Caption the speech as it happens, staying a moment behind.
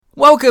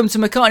Welcome to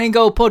McCartney and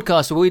Gold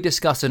podcast, where we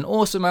discuss an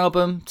awesome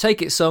album,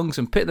 take its songs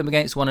and pit them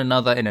against one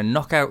another in a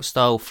knockout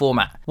style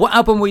format. What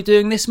album are we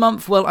doing this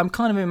month? Well, I'm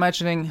kind of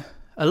imagining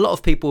a lot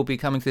of people will be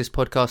coming to this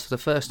podcast for the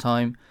first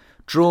time,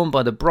 drawn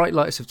by the bright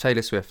lights of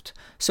Taylor Swift.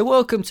 So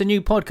welcome to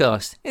New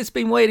Podcast. It's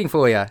been waiting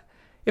for you.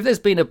 If there's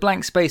been a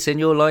blank space in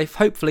your life,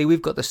 hopefully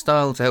we've got the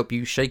style to help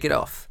you shake it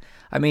off.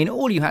 I mean,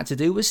 all you had to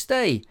do was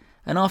stay.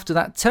 And after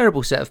that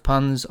terrible set of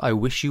puns, I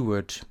wish you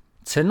would.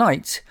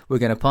 Tonight, we're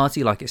going to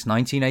party like it's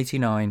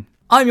 1989.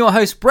 I'm your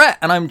host, Brett,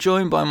 and I'm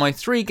joined by my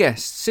three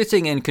guests.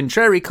 Sitting in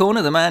Contrary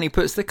Corner, the man who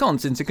puts the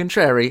cons into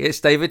contrary, it's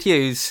David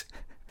Hughes.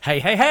 Hey,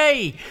 hey,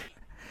 hey!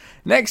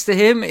 Next to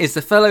him is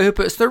the fellow who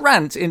puts the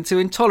rant into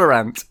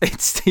intolerant.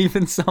 It's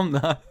Stephen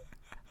Sumner.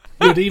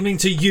 Good evening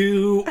to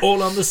you,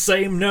 all on the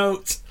same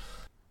note.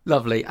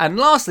 Lovely. And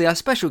lastly, our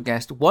special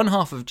guest, one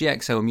half of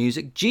GXL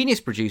Music, genius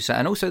producer,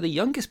 and also the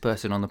youngest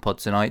person on the pod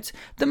tonight,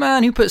 the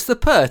man who puts the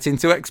pert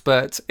into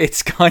expert.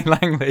 It's Guy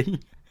Langley.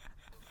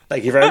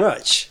 Thank you very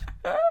much.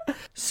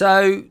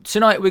 So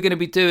tonight we're going to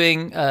be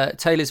doing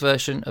Taylor's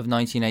version of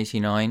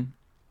 1989.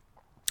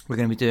 We're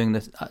going to be doing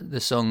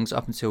the songs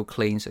up until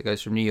Clean, so it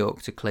goes from New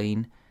York to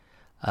Clean.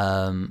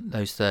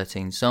 Those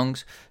 13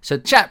 songs. So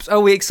chaps,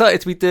 are we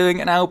excited to be doing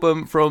an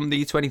album from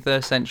the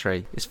 21st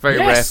century? It's very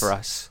rare for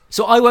us.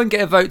 So I won't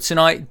get a vote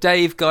tonight.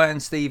 Dave, Guy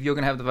and Steve, you're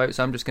going to have the votes.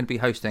 I'm just going to be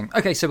hosting.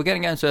 Okay, so we're going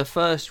to go into a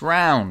first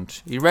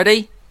round. You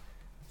ready?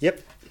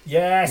 Yep.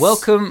 Yes.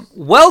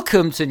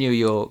 Welcome to New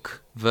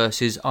York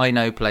versus I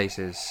Know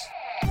Places.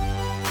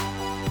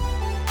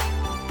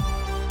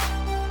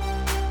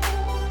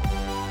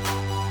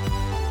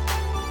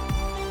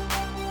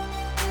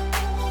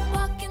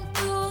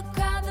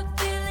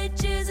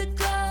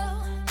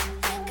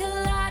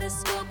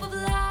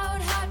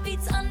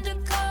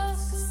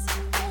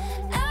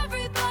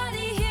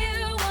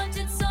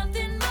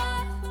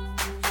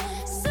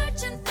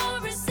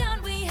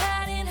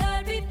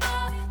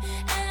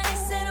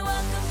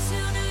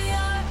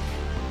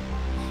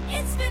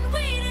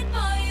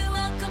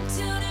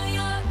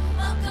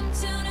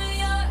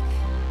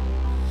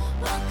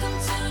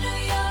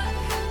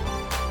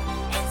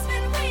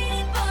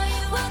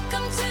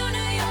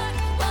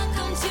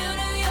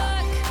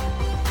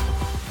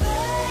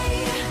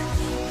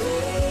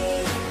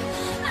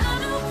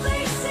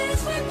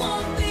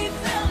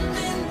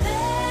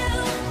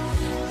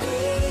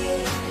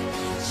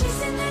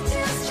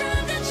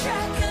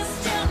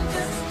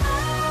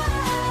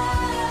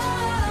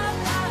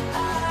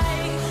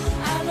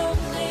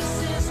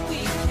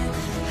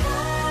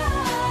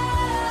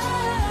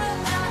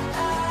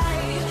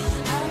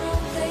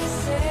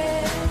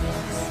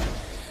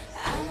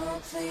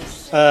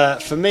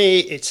 For me,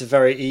 it's a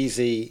very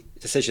easy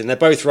decision. They're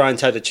both Ryan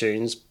Tedder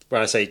tunes.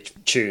 When I say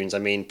tunes, I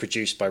mean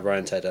produced by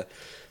Ryan Tedder.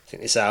 I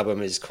think this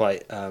album is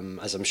quite,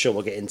 as I'm sure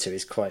we'll get into,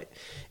 is quite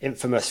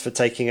infamous for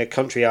taking a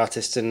country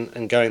artist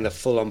and going the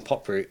full-on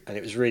pop route. And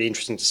it was really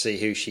interesting to see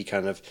who she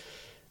kind of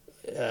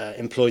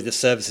employed the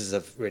services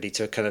of, really,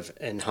 to kind of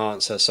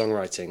enhance her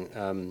songwriting.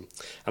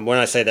 And when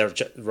I say they're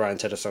Ryan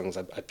Tedder songs,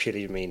 I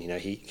purely mean,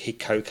 he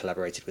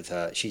co-collaborated with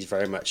her. She's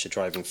very much a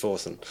driving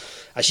force, and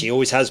as she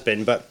always has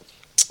been, but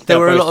there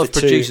were a lot of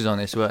producers on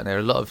this, weren't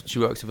there? She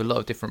worked with a lot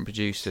of different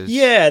producers.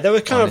 Yeah, there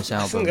were kind of,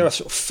 I think there were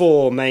sort of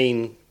four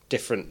main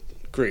different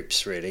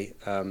groups, really.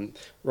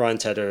 Ryan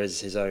Tedder is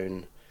his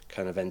own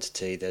kind of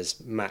entity. There's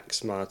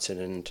Max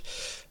Martin and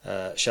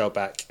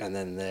Shellback, and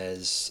then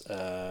there's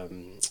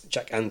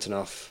Jack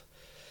Antonoff,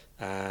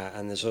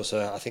 and there's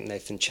also, I think,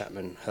 Nathan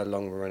Chapman, her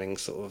long-running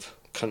sort of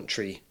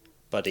country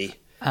buddy.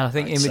 And I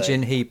think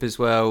Imogen Heap as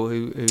well.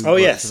 Oh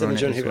yes,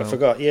 Imogen Heap. Well. I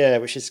forgot. Yeah,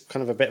 which is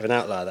kind of a bit of an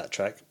outlier, that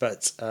track.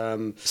 But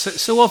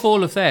so of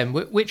all of them,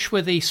 which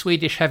were the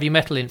Swedish heavy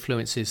metal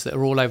influences that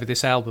are all over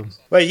this album?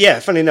 Well, yeah.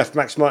 Funny enough,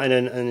 Max Martin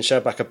and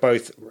Shellback are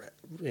both.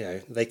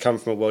 They come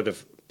from a world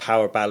of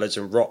power ballads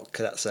and rock.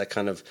 That's their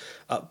kind of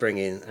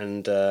upbringing,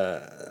 and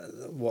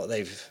what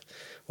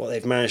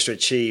they've managed to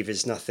achieve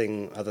is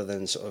nothing other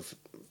than sort of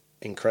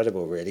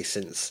incredible, really,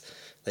 since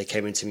they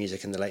came into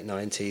music in the late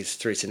 90s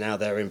through to now.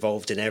 They're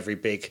involved in every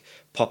big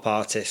pop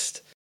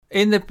artist.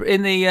 In the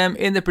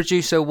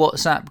producer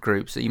WhatsApp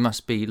groups that you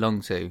must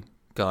belong to,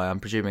 Guy, I'm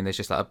presuming there's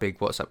just like a big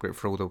WhatsApp group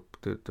for all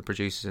the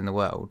producers in the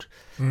world.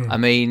 I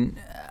mean,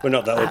 we're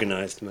not that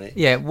organised, mate.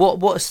 Yeah,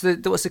 what's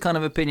the kind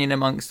of opinion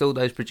amongst all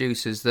those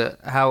producers that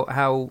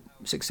how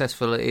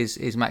successful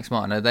is Max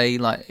Martin? Are they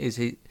like, is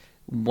he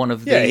one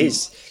of the? Yeah,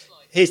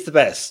 he's the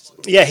best.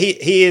 Yeah,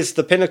 he is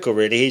the pinnacle,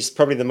 really. He's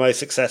probably the most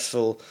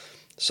successful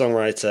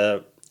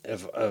songwriter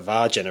of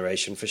our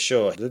generation, for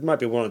sure. There might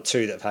be one or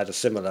two that have had a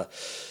similar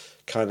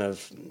kind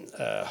of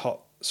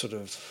hot sort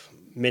of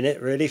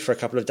minute, really, for a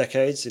couple of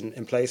decades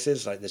in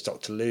places. Like there's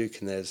Dr. Luke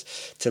and there's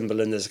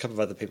Timbaland. There's a couple of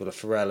other people,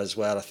 Pharrell as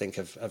well, I think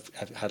have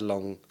had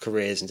long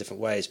careers in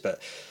different ways.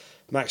 But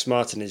Max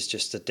Martin is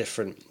just a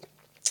different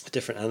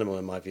animal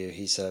in my view.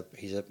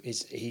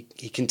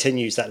 He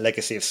continues that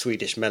legacy of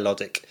Swedish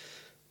melodic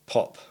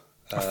pop.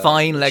 A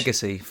fine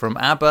legacy, from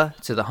ABBA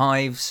to the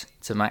Hives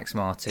to Max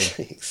Martin.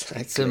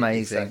 Exactly. It's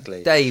amazing.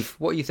 Exactly. Dave,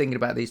 what are you thinking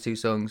about these two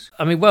songs?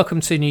 I mean,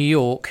 Welcome to New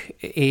York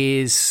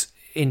is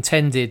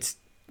intended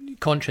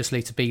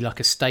consciously to be like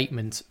a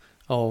statement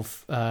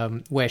of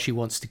where she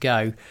wants to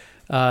go.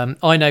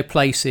 I Know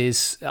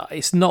Places,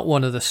 it's not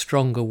one of the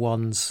stronger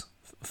ones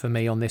for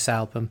me on this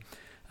album.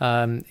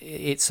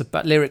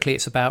 Lyrically,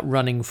 it's about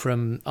running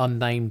from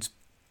unnamed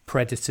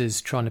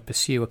predators trying to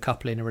pursue a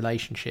couple in a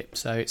relationship.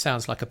 So it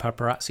sounds like a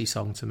paparazzi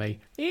song to me.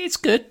 It's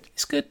good,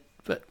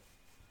 but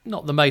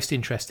not the most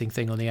interesting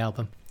thing on the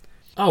album.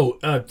 Oh,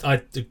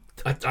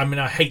 I mean,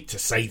 I hate to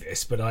say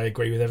this, but I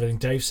agree with everything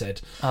Dave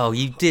said. Oh,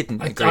 you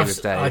didn't agree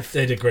with Dave. I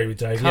did agree with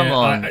Dave. Come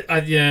on.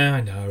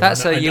 I know.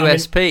 That's a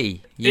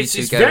USP.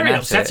 It's very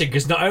upsetting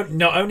because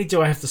not only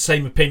do I have the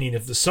same opinion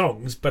of the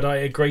songs, but I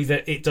agree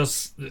that it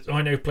does.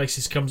 I Know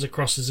Places comes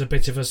across as a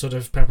bit of a sort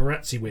of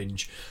paparazzi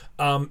whinge.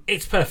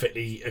 It's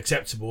perfectly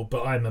acceptable,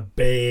 but I'm a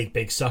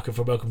big sucker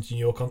for Welcome to New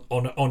York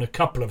on a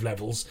couple of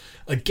levels.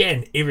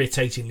 Again,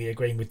 irritatingly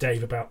agreeing with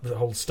Dave about the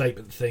whole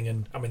statement thing,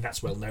 and I mean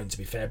that's well known to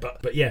be fair.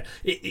 But yeah,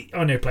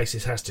 I Know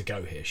Places has to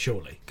go here,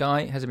 surely.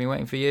 Guy, has it been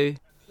waiting for you?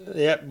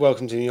 Yep,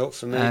 Welcome to New York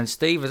for me. And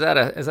Steve, is that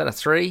a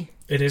 3?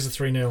 It is a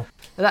 3-0.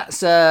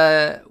 That's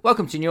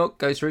Welcome to New York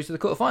goes through to the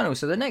quarterfinals.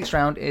 So the next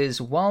round is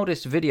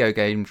Wildest Video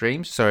Game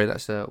Dreams. Sorry,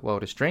 that's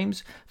Wildest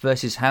Dreams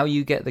versus How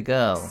You Get the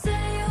Girl.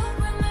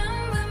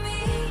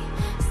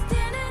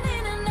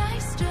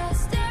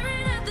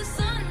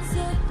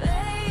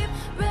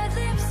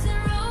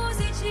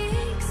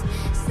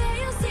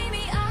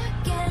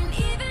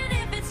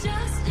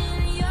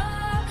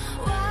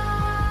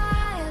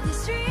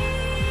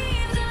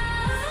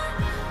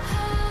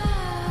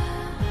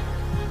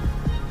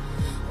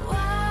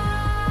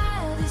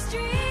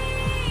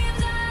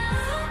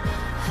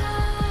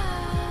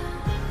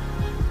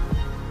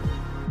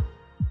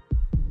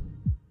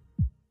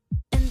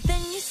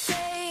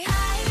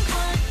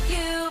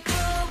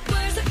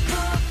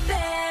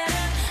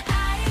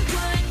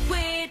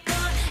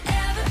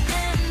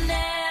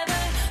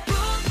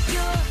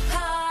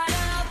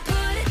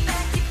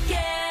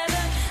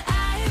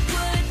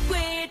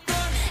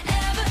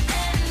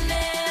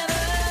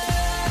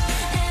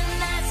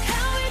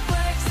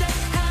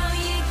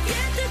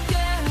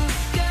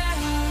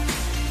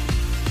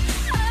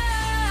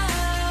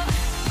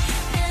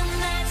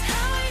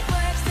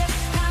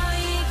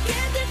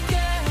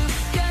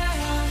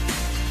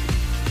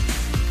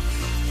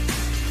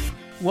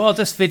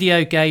 Wildest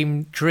Video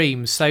Game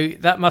Dreams. So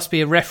that must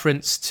be a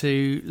reference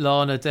to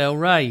Lana Del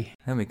Rey.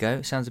 There we go.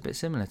 It sounds a bit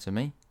similar to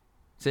me.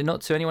 Is it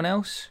not to anyone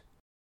else?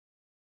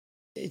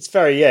 It's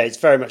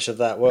very much of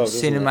that world.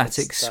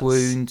 Cinematic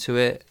swoon to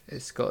it.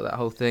 It's got that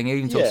whole thing. It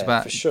even talks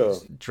about for sure.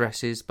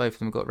 Dresses. Both of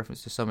them got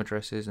reference to summer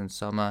dresses and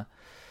summer.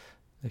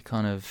 They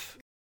kind of.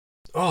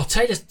 Oh,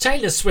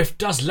 Taylor Swift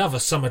does love a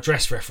summer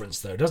dress reference,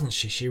 though, doesn't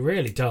she? She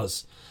really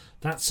does.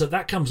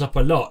 That comes up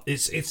a lot.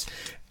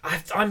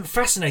 I'm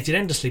fascinated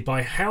endlessly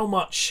by how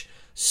much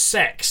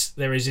sex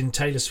there is in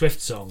Taylor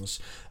Swift songs,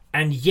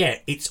 and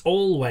yet it's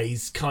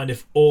always kind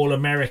of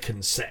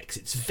all-American sex.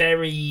 It's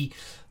very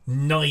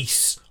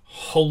nice,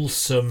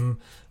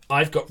 wholesome,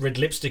 I've got red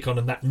lipstick on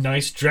and that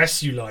nice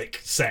dress you like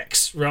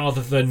sex,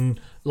 rather than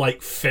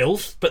like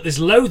filth, but there's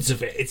loads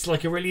of it. It's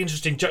like a really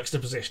interesting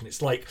juxtaposition.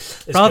 It's like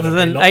rather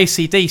than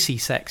AC/DC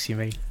sex, you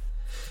mean?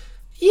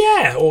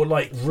 Yeah, or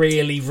like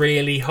really,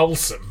 really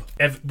wholesome,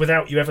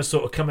 without you ever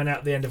sort of coming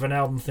out the end of an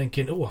album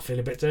thinking, oh, I feel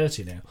a bit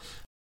dirty now.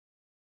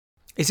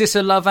 Is this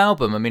a love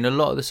album? I mean, a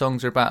lot of the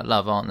songs are about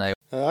love, aren't they?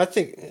 I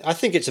think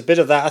it's a bit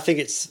of that. I think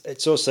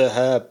it's also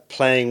her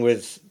playing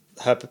with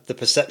the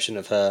perception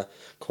of her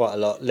quite a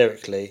lot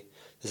lyrically.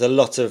 There's a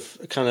lot of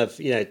kind of,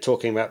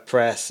 talking about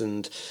press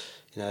and,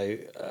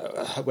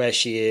 where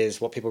she is,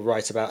 what people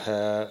write about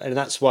her. And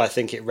that's why I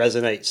think it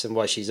resonates and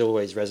why she's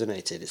always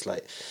resonated. It's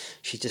like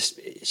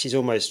she's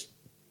almost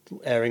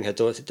airing her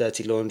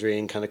dirty laundry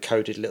in kind of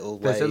coded little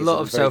ways. There's a lot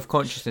of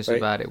self-consciousness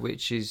about it,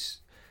 which is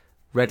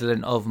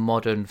redolent of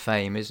modern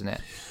fame, isn't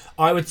it?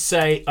 I would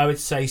say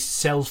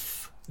self.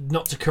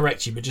 Not to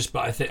correct you, but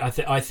I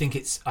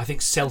think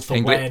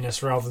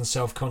self-awareness rather than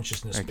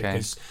self-consciousness,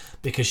 okay.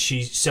 because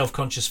she's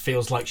self-conscious,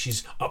 feels like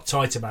she's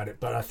uptight about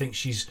it, but I think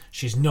she's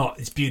not.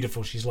 It's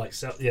beautiful. She's like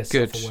Good.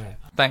 self-aware.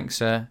 Thanks,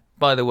 sir.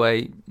 By the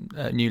way,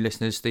 new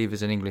listeners, Steve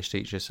is an English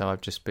teacher, so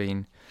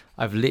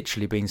I've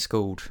literally been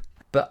schooled.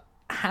 But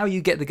How You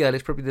Get the Girl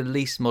is probably the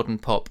least modern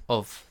pop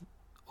of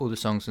all the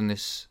songs on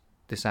this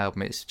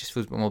album. It just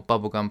feels a bit more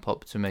bubblegum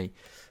pop to me.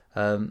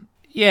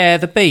 Yeah,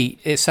 the beat,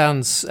 it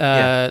sounds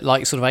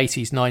like sort of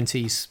 80s,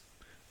 90s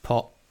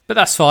pop. But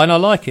that's fine, I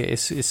like it.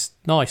 It's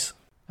nice.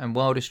 And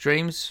Wildest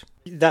Dreams?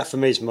 That for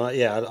me is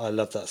I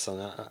love that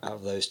song out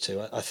of those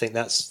two. I think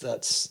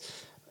that's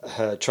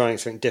her trying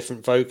something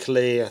different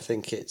vocally. I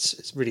think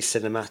it's really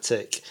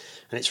cinematic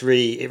and it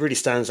really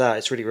stands out.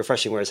 It's really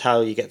refreshing, whereas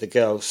How You Get the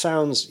Girl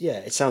sounds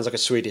like a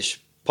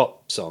Swedish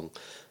pop song.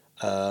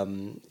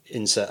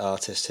 Insert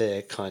artist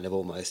here, kind of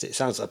almost. It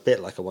sounds a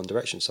bit like a One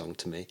Direction song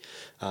to me.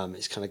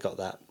 It's kind of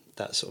got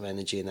that sort of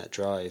energy and that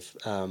drive.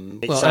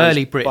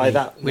 Early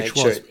Britney, which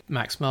was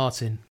Max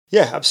Martin.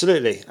 Yeah,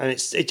 absolutely. And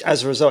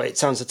as a result, it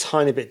sounds a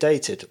tiny bit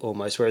dated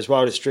almost, whereas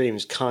Wildest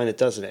Dreams kind of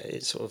doesn't it?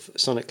 It sort of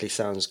sonically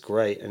sounds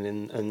great,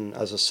 and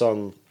as a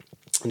song,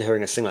 and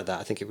hearing a thing like that,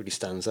 I think it really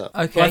stands up.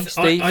 Okay,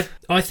 Steve.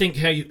 I think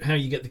how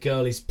you get the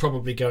girl is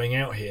probably going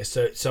out here.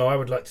 So I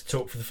would like to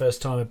talk for the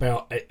first time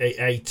about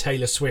a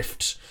Taylor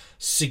Swift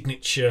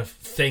signature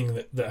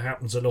thing that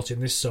happens a lot in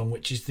this song,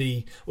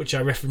 which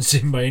I referenced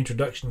in my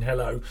introduction,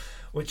 Hello,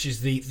 which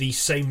is the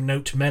same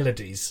note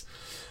melodies.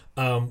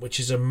 Which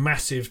is a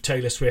massive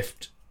Taylor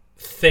Swift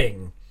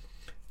thing,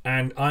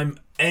 and I'm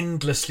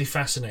endlessly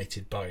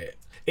fascinated by it.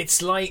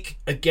 It's like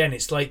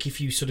if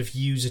you sort of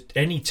use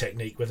any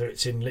technique, whether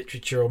it's in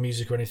literature or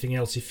music or anything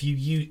else, if you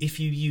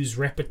use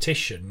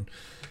repetition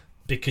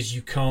because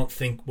you can't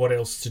think what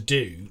else to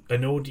do,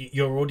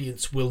 your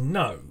audience will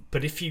know.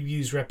 But if you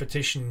use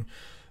repetition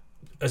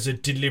as a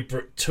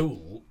deliberate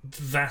tool,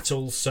 that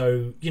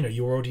also,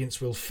 your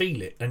audience will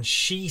feel it. And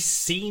she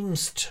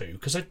seems to,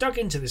 because I dug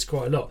into this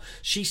quite a lot,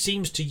 she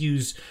seems to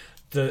use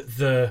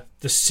the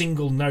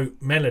single note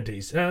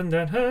melodies, and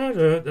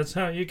that's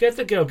how you get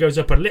the girl goes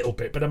up a little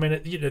bit, but I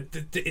mean,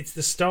 it's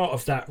the start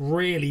of that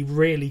really,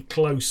 really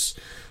close,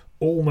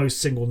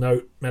 almost single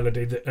note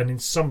melody and in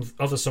some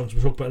other songs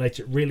we'll talk about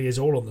later, it really is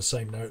all on the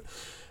same note.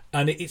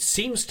 And it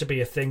seems to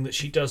be a thing that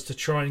she does to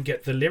try and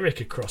get the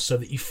lyric across, so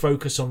that you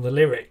focus on the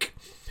lyric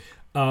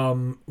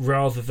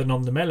rather than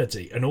on the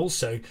melody. And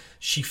also,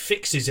 she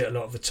fixes it a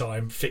lot of the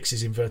time,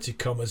 fixes inverted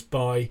commas,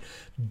 by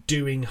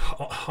doing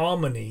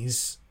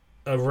harmonies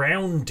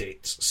around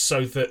it,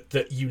 so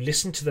that you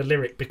listen to the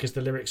lyric because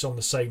the lyric's on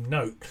the same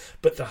note,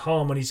 but the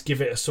harmonies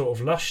give it a sort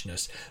of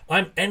lushness.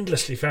 I'm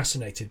endlessly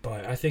fascinated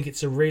by it. I think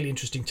it's a really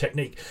interesting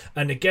technique.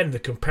 And again, the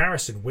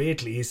comparison,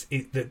 weirdly, is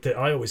that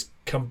I always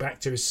come back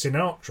to is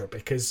Sinatra,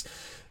 because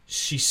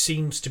she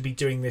seems to be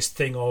doing this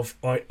thing of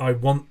I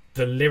want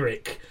the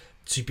lyric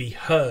to be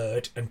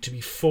heard and to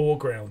be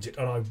foregrounded,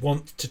 and I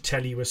want to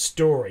tell you a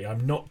story.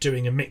 I'm not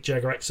doing a Mick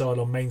Jagger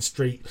Exile on Main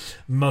Street,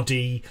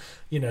 muddy,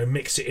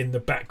 mix it in the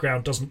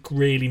background, doesn't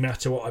really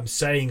matter what I'm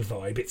saying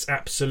vibe. It's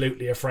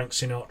absolutely a Frank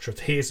Sinatra,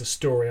 here's a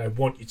story, I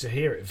want you to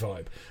hear it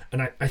vibe.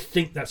 And I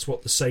think that's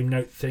what the same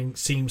note thing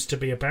seems to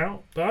be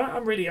about. But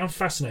I'm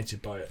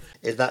fascinated by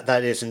it.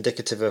 That is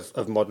indicative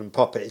of modern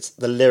pop.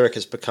 The lyric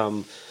has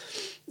become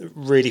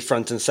really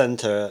front and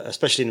center,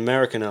 especially in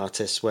American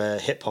artists, where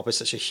hip hop is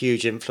such a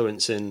huge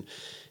influence in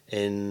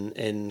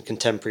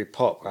contemporary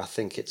pop. I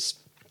think it's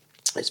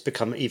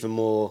become even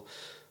more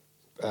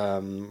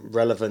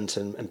relevant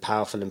and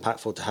powerful,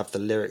 impactful to have the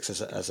lyrics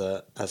as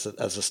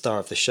a star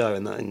of the show.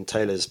 And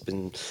Taylor's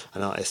been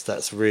an artist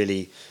that's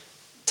really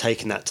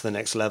taken that to the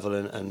next level,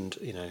 and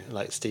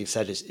like Steve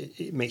said,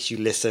 it makes you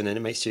listen and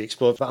it makes you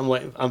explore. But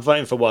I'm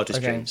voting for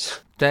Wildest Dreams.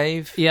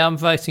 Dave? Yeah, I'm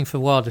voting for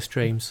Wildest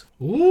Dreams.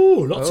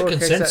 Ooh, lots of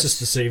consensus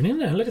this evening.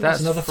 Now look at that,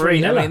 another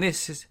 3-0. I mean,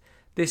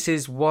 this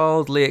is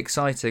wildly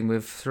exciting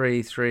with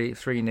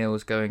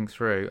 3-0 going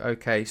through.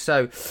 Okay,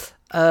 so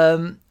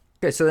so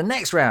the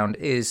next round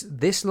is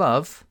This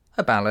Love,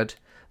 a ballad,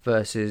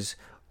 versus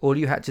All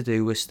You Had to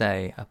Do Was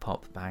Stay, a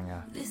pop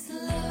banger. This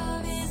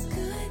love is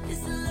good,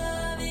 this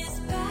love is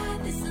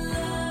bad, this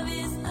love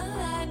is a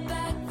light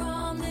back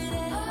from the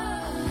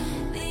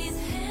dead. These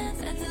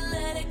hands had to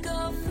let it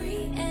go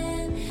free,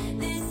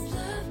 and this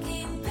love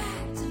came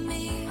back to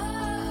me.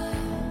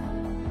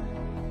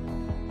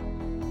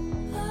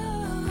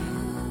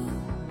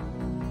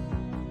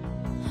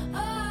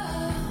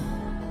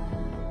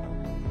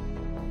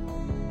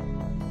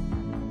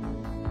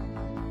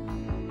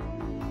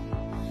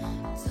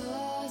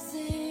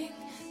 Tossing,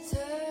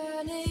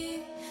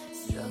 turning,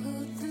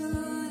 struggled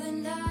through the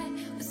night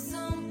with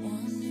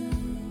someone new.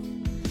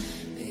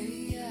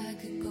 Maybe I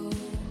could go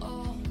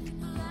all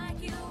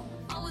like you.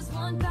 Always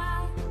one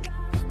by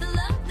the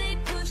love they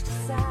pushed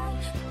aside.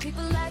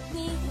 People like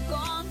me were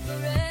gone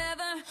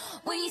forever.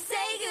 When you say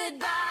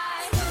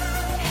goodbye,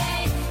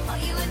 hey, all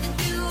you had to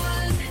do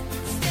was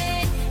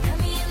stay. Had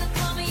me in the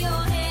palm of your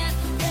hand.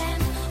 Then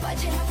why'd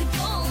you have to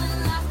go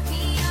and lock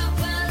me out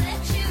when I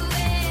let you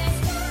in?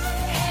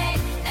 Hey,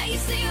 now you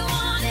say you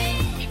want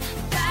it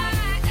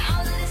back.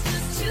 Now that it's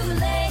just too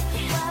late.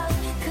 Well,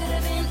 could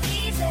have been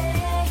easy.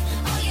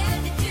 All you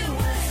had to do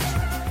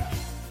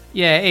was.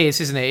 Yeah, it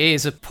is, isn't it? It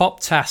is a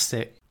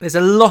pop-tastic. There's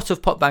a lot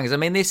of pop bangers. I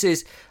mean,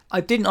 I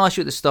didn't ask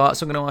you at the start,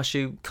 so I'm going to ask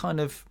you kind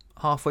of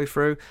halfway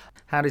through.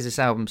 How does this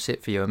album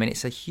sit for you? I mean,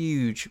 it's a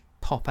huge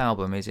pop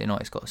album, is it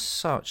not? It's got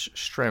such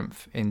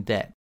strength in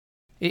depth.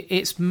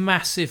 It's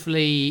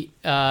massively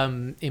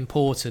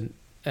important,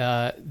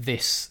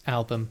 this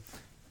album,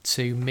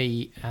 to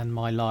me and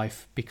my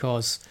life,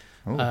 because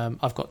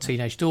I've got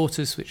teenage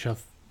daughters, which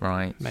I've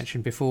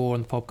mentioned before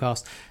on the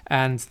podcast,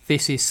 and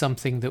this is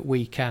something that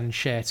we can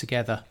share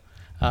together.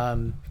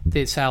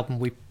 This album,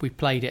 we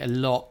played it a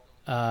lot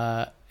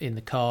in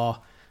the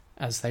car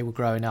as they were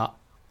growing up,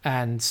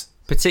 and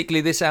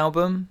Particularly this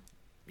album?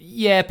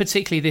 yeah,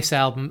 particularly this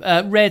album,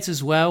 Red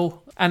as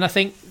well. And I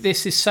think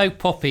this is so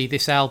poppy,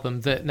 this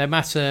album, that no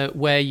matter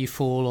where you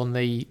fall on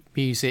the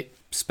music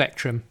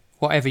spectrum,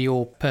 whatever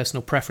your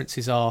personal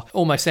preferences are,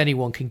 almost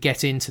anyone can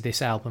get into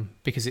this album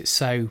because it's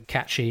so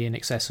catchy and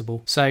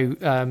accessible.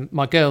 So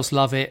my girls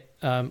love it,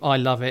 I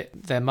love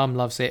it, their mum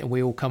loves it, and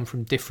we all come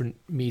from different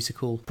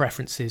musical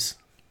preferences,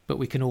 but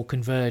we can all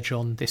converge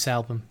on this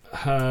album.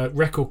 Her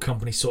record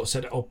company sort of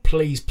said, oh,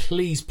 please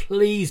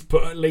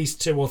put at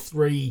least 2 or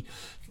 3,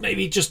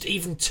 maybe just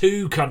even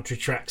 2 country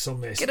tracks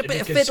on this. Get a bit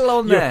of Because fiddle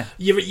on there.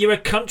 You're a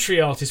country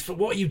artist. For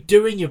what are you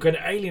doing? You're going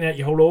to alienate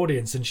your whole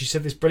audience. And she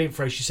said this brilliant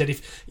phrase. She said,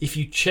 if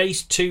you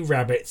chase 2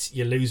 rabbits,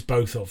 you lose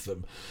both of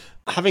them.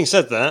 Having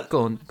said that,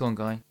 Go on,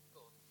 Guy.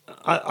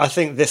 I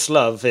think This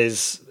Love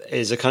is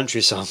a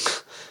country song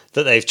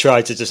that they've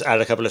tried to just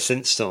add a couple of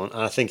synths on,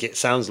 and I think it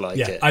sounds like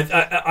it.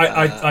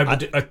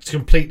 I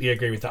completely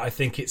agree with that. I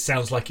think it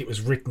sounds like it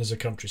was written as a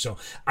country song.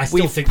 I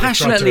still We've think they tried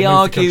to passionately remove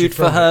the country argued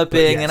for from her it, but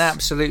being yes. an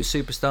absolute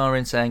superstar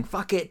and saying,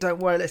 fuck it, don't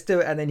worry, let's do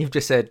it. And then you've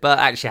just said, but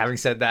actually having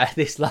said that,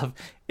 This Love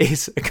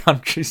is a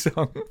country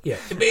song. Yeah,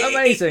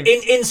 Amazing.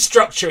 In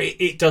structure,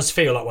 it does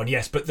feel like one,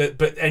 yes, but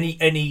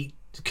any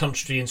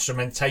country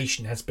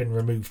instrumentation has been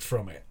removed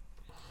from it.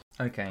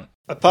 Okay.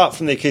 Apart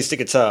from the acoustic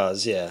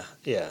guitars, yeah.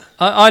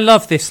 I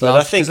love This But I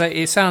Love think- because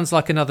it sounds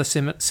like another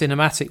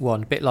cinematic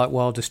one, a bit like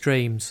Wildest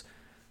Dreams.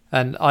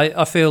 And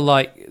I feel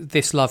like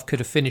This Love could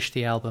have finished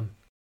the album.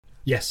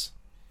 Yes,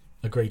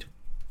 agreed.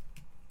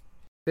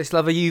 This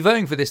Love, are you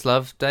voting for This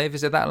Love, Dave?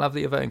 Is it that love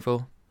that you're voting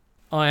for?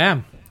 I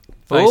am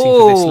voting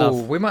for This Oh,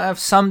 Love. we might have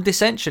some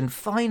dissension,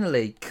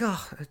 finally.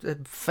 God, a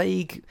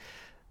vague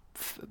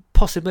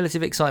possibility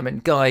of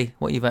excitement. Guy,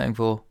 what are you voting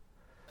for?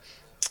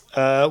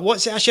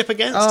 What's it actually up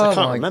against? Oh I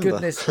can't my remember.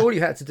 goodness, all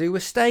you had to do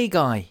was stay,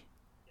 Guy.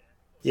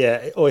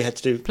 Yeah, all you had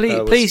to do. Please,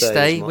 was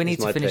stay. was We need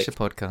to my finish pick.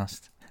 the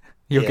podcast.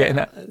 You're Yeah. getting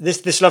that?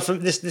 This love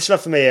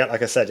for me,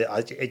 like I said,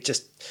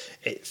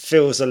 it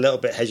feels a little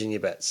bit hedging your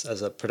bets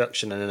as a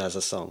production and as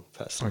a song.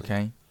 Personally,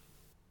 Okay.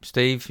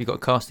 Steve, you got a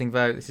casting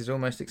vote. This is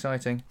almost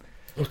exciting.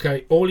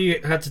 Okay, all you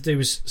had to do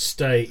was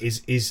stay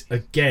is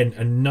again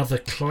another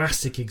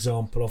classic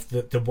example of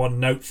the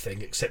one note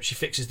thing, except she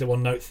fixes the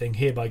one note thing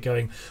here by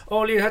going,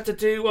 all you had to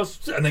do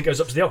was, and then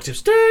goes up to the octave,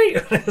 stay.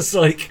 It's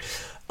like,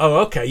 oh,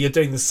 okay, you're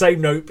doing the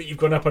same note, but you've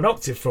gone up an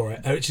octave for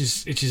it, which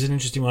is an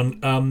interesting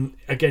one.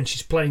 Again,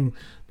 she's playing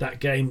that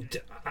game.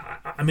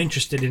 I'm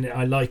interested in it.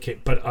 I like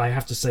it, but I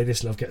have to say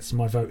This Love gets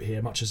my vote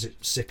here, much as it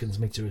sickens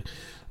me to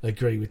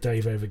agree with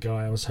Dave over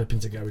Guy. I was hoping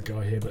to go with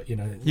Guy here, but you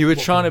know, You were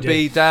what trying to can you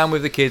be do? down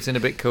with the kids and a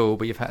bit cool,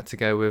 but you've had to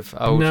go with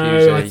old No,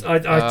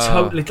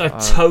 Hughley. I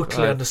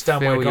totally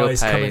understand where feel your Guy's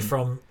coming pain.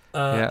 from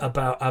Yeah.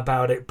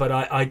 about it, but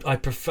I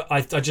prefer.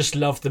 I just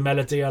love the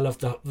melody. I love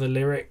the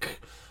lyric.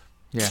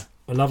 Yeah,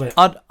 I love it.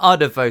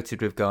 I'd have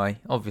voted with Guy,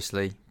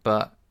 obviously,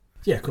 but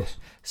Yeah, of course.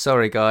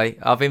 sorry, Guy.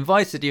 I've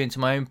invited you into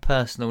my own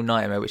personal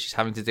nightmare, which is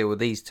having to deal with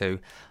these two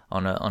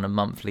on a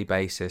monthly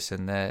basis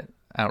and their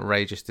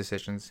outrageous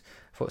decisions.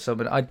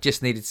 I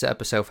just needed to set up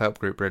a self-help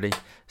group, really.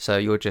 So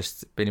you're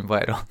just been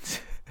invited on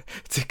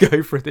to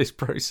go through this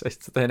process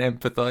to then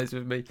empathise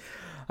with me.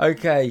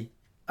 Okay,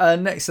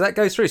 next, so that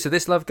goes through. So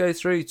This Love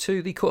goes through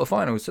to the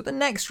quarterfinals. So the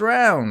next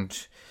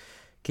round,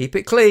 Keep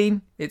It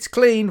Clean. It's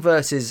Clean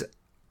versus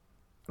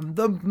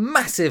the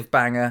massive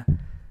banger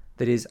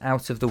that is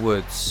Out of the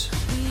Woods.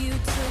 You took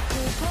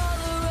a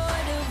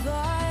Polaroid of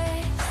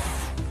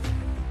us,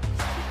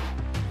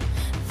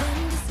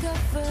 then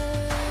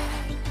discovered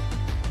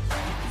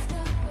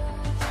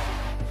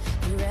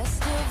the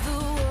rest of the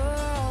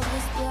world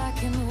was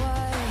black and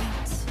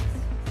white,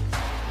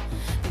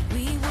 but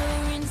we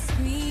were in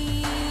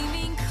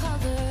screaming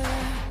color.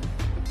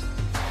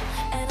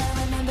 And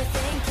I remember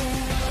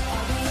thinking,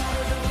 are we out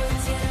of the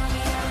woods yet? Are we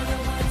out of the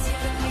woods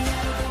yet? Are we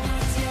out of the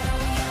woods yet? Are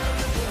we out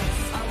of the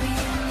woods? Are we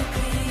in the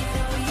clear?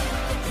 Are we in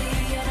the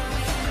clear yet? Are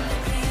we in the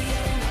clear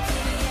yet? In the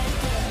clear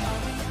yet? Are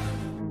we?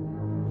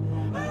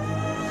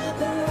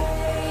 The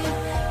rain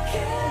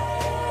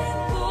came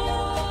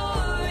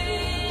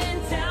pouring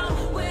down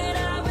when I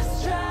was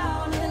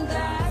drowning.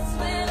 That's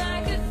when I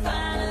could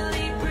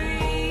finally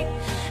breathe.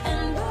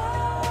 And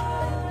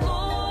by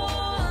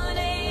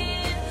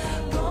morning,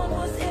 gone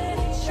was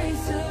any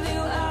trace of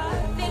you. I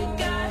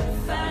think I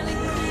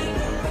finally clean.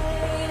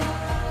 Rain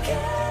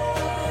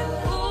came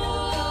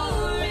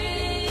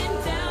pouring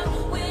down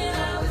when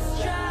I was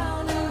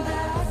drowning.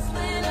 That's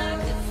when I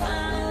could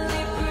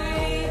finally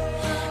breathe.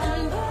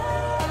 And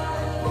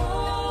by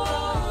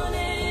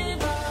morning,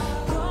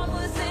 gone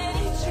was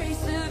any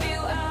trace of you.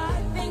 I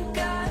think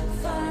I'm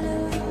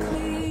finally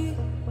clean.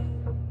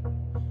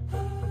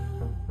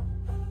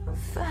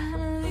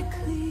 Finally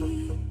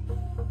clean.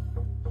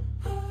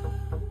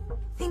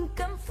 Think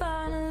I'm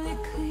finally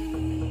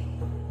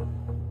clean.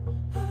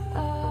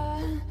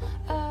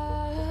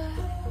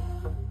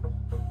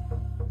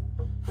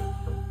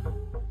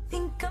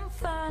 Think I'm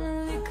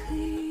finally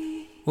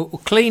clean. Well,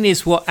 Clean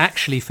is what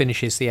actually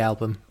finishes the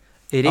album.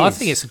 It I is.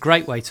 think it's a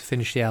great way to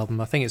finish the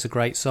album. I think it's a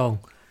great song.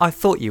 I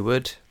thought you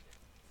would.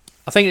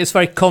 I think there's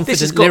very This has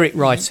confident got- lyric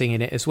writing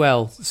in it as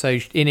well. So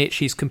in it,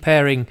 she's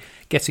comparing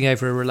getting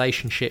over a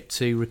relationship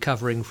to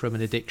recovering from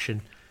an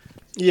addiction.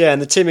 Yeah,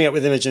 and the teaming up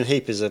with Imogen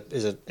Heap is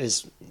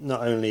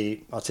not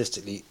only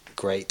artistically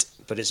great,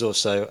 but it's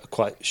also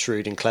quite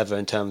shrewd and clever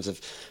in terms of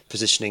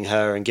positioning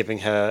her and giving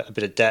her a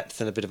bit of depth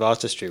and a bit of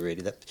artistry.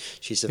 Really, that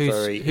she's Who's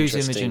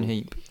interesting. Imogen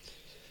Heap?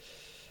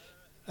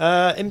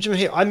 Imogen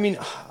Heap. I mean,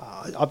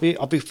 I'll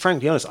be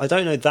frankly honest. I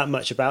don't know that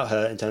much about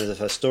her in terms of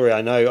her story.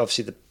 I know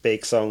obviously the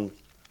big song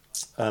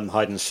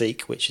Hide and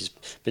Seek, which has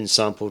been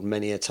sampled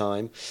many a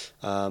time.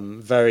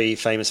 Very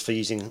famous for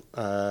using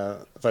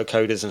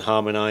vocoders and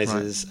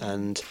harmonizers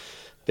and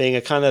being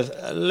a kind of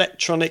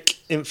electronic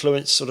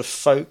influenced sort of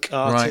folk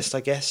artist,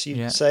 I guess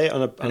you'd say,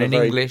 on a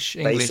very English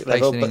basic based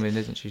level. in England,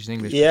 isn't she? She's an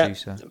English Yeah,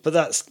 producer. but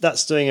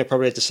that's doing her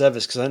probably a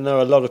disservice, because I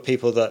know a lot of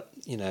people that,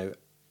 you know,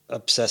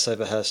 obsess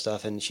over her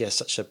stuff, and she has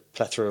such a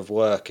plethora of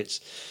work.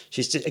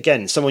 She's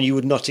again someone you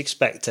would not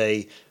expect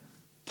a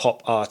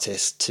pop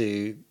artist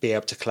to be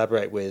able to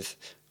collaborate with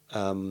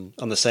on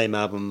the same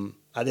album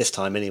at this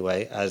time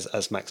anyway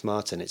as Max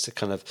Martin. It's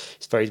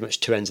very much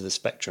two ends of the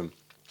spectrum,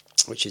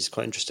 which is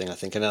quite interesting, I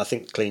think, and I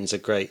think Clean's the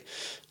great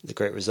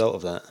result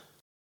of that.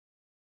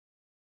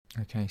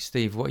 Okay,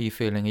 Steve, what are you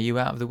feeling? Are you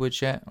out of the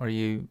woods yet, or are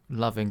you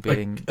loving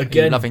being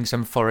again? Are you loving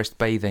some forest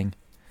bathing?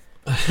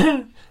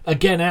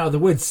 Again, out of the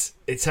woods.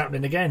 It's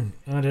happening again.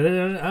 Are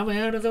we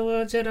out of the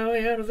woods yet? Are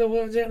we out of the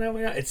woods yet? Are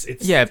we out? It's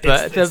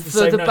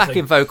the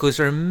backing vocals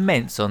are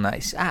immense on that.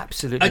 It's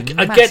absolutely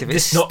Again, massive.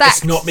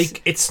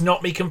 it's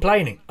not me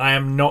complaining. I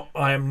am not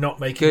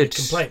making a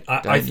complaint.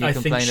 I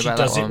think she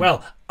does it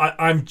well.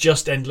 I'm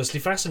just endlessly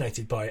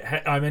fascinated by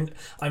it.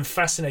 I'm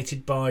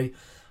fascinated by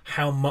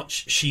how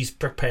much she's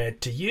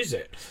prepared to use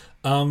it.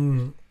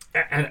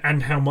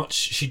 And how much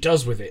she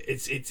does with it.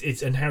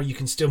 It's and how you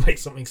can still make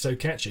something so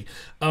catchy.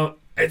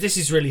 This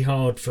is really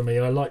hard for me.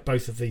 I like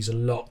both of these a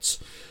lot.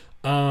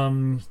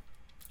 I'm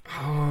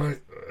going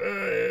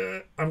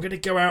to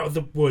go Out of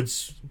the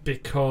Woods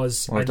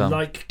because I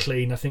like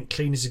Clean. I think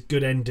Clean is a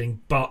good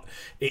ending, but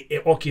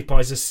it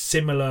occupies a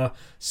similar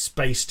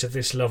space to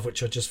This Love,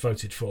 which I just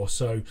voted for.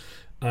 So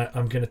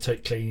I'm going to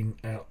take Clean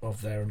out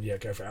of there and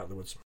go for Out of the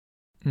Woods.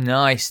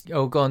 Nice.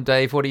 Oh, go on,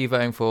 Dave. What are you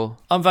voting for?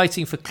 I'm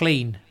voting for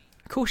Clean.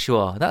 Of course you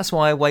are. That's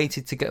why I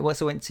waited to go.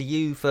 So I went to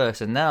you first,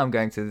 and now I'm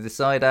going to the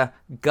decider,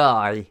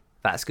 Guy.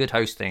 That's good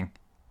hosting.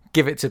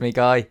 Give it to me,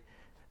 Guy.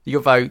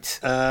 Your vote.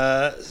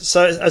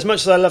 So as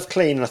much as I love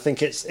Clean, I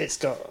think it's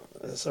got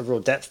a real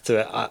depth to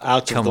it.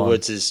 Out of the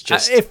Woods is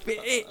just.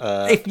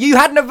 If you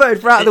hadn't have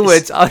voted for Out of the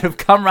Woods, I'd have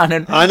come round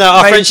and I know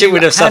our friendship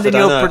would have handed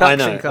suffered. your I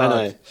production know.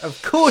 card.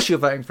 Of course, you're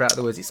voting for Out of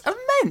the Woods. It's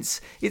immense.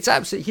 It's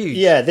absolutely huge.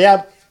 Yeah,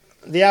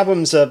 the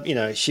albums are. You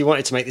know, she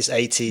wanted to make this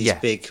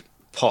 80s big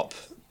pop.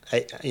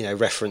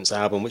 Reference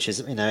album, which is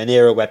an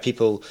era where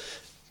people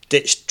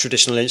ditched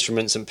traditional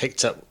instruments and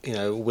picked up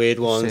weird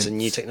ones and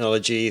new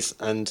technologies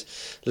and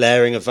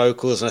layering of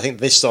vocals. And I think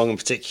this song in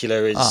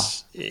particular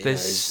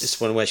is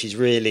one where she's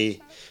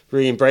really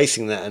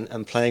embracing that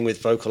and playing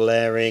with vocal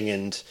layering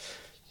and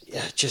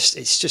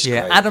it's just great.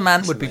 Adam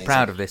Ant would amazing. be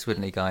proud of this,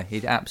 wouldn't he, Guy?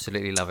 He'd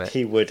absolutely love it.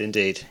 He would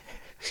indeed.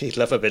 He'd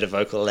love a bit of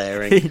vocal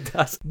layering. He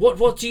does.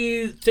 What do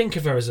you think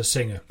of her as a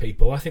singer,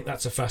 people? I think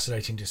that's a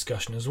fascinating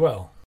discussion as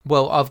well.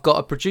 Well, I've got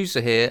a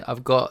producer here.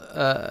 I've got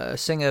a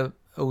singer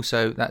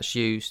also. That's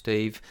you,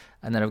 Steve.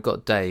 And then I've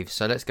got Dave.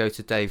 So let's go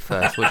to Dave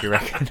first. What do you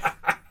reckon?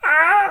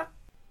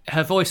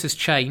 Her voice has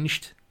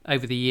changed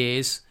over the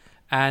years,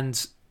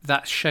 and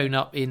that's shown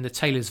up in the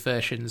Taylor's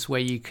versions,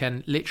 where you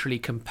can literally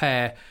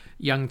compare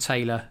young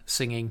Taylor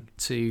singing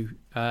to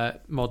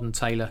modern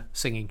Taylor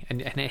singing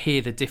and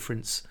hear the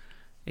difference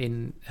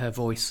in her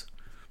voice.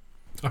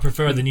 I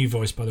prefer the new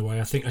voice, by the way.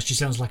 I think she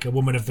sounds like a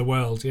woman of the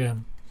world, yeah.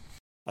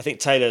 I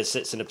think Taylor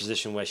sits in a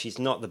position where she's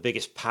not the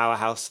biggest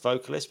powerhouse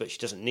vocalist, but she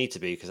doesn't need to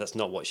be, because that's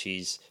not what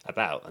she's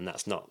about, and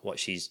that's not what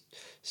she's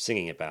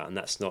singing about, and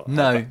that's not her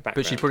background.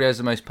 But she probably has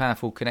the most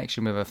powerful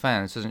connection with her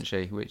fans, doesn't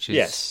she? Which is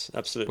yes,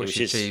 absolutely. what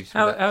she achieves.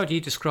 How would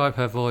you describe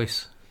her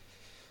voice?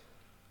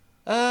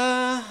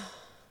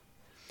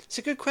 It's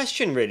a good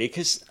question, really,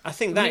 because I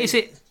think that is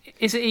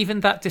it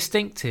even that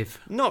distinctive?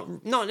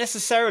 Not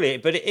necessarily,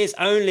 but it is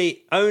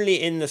only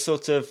in the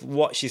sort of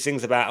what she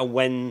sings about and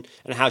when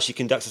and how she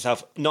conducts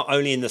herself. Not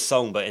only in the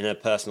song, but in her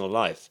personal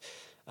life.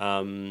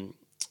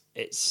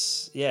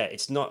 It's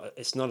not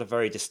a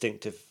very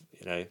distinctive,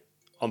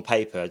 on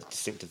paper,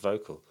 distinctive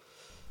vocal.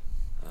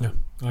 No,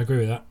 I agree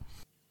with that.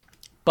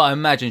 But I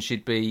imagine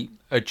she'd be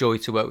a joy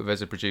to work with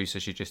as a producer.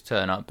 She'd just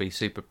turn up, be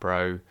super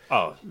pro.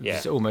 Oh, yeah.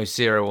 Just almost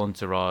zero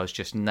entourage,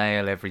 just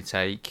nail every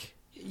take.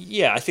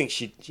 Yeah, I think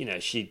she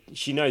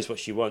knows what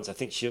she wants. I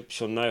think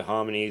she'll know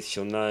harmonies,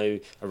 she'll know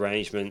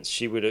arrangements.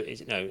 She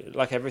would,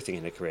 like everything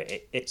in her career,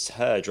 it's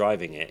her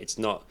driving it.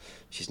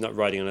 She's not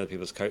riding on other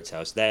people's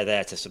coattails. They're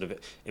there to sort of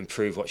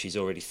improve what she's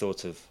already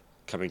thought of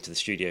coming to the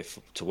studio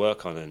to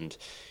work on. And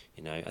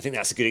I think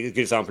that's a good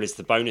example is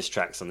the bonus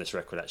tracks on this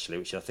record, actually,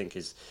 which I think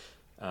is.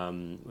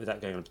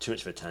 Without going on too much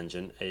of a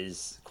tangent,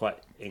 is quite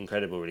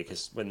incredible, really,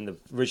 because when the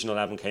original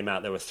album came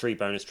out, there were 3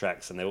 bonus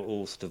tracks, and they were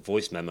all sort of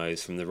voice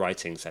memos from the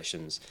writing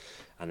sessions,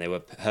 and they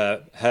were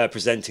her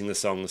presenting the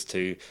songs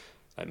to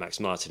like Max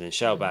Martin and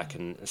Shellback,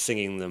 and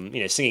singing them,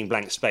 singing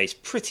Blank Space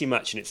pretty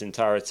much in its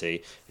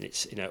entirety, and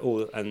it's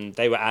all, and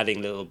they were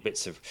adding little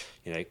bits of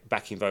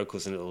backing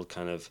vocals and little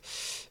kind of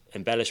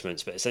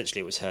embellishments, but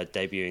essentially it was her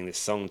debuting this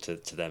song to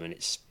them, and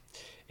it's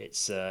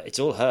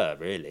all her,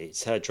 really.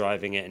 It's her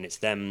driving it, and it's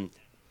them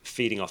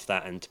feeding off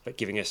that and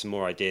giving her some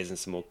more ideas and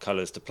some more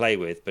colours to play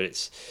with, but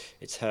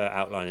it's her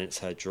outline and it's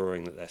her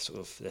drawing that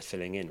they're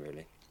filling in,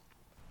 really.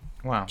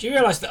 Wow. Do you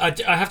realise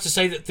that I have to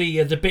say that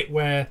the bit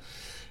where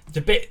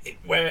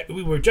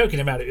we were joking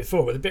about it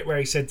before, but the bit where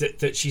he said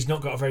that she's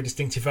not got a very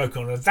distinctive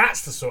vocal, and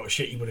that's the sort of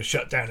shit you would have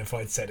shut down if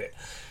I'd said it.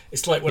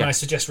 It's like when I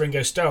suggest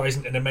Ringo Starr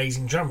isn't an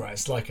amazing drummer.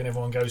 It's like, and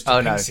everyone goes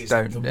to pieces.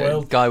 No, don't. The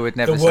world, Guy would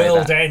never the say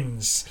world that.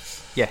 ends.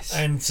 Yes.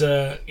 And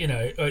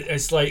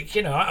it's like,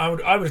 I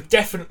would have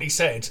definitely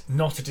said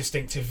not a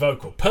distinctive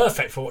vocal.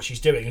 Perfect for what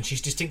she's doing, and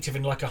she's distinctive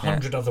in like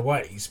 100 other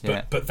ways.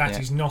 But that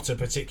is not a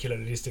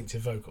particularly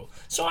distinctive vocal.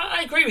 So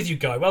I agree with you,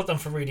 Guy. Well done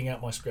for reading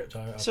out my script.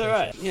 It's all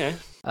right. Yeah.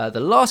 The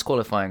last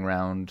qualifying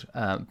round,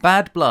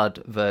 Bad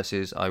Blood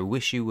versus I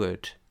Wish You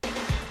Would.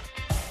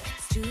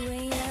 It's 2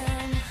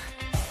 a.m.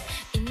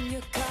 in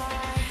your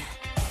car,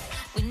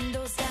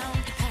 windows down,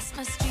 you pass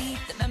my street,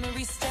 the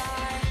memories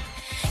start.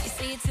 You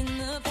say it's in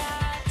the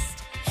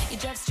past, you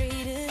drive straight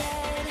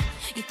ahead.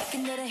 You're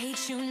thinking that I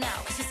hate you now,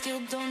 cause you still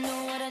don't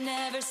know what I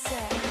never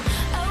said.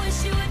 I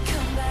wish you would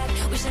come back,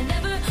 wish I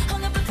never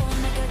hung up the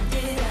phone like I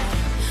did.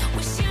 I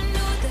wish you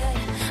knew that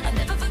I'll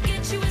never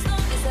forget you as long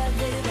as I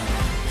live.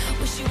 I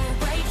wish you were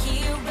right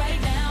here,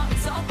 right now,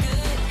 it's all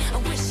good. I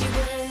wish you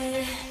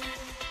would.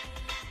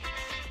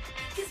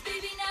 Cause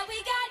baby, now we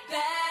got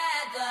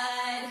bad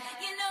blood.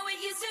 You know it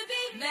used to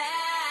be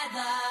mad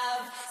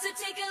love. So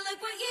take a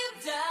look what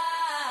you've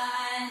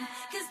done.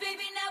 Cause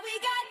baby, now we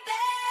got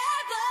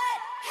bad blood.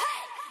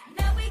 Hey!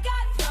 Now we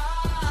got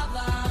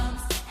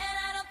problems, and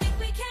I don't think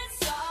we can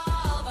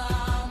solve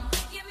them.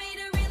 You made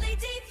a really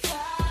deep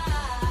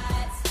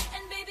cut,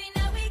 and baby,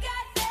 now we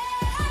got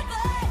bad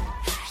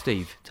blood.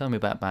 Steve, tell me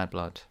about Bad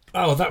Blood.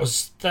 Oh, that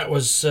was.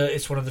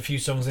 It's one of the few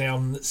songs on the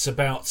album that's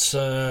about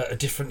a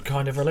different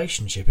kind of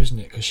relationship, isn't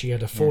it? Because she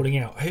had a falling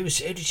out. Who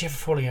did she have a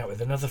falling out with?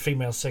 Another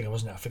female singer,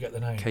 wasn't it? I forget the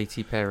name.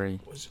 Katy Perry.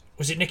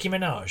 Was it Nicki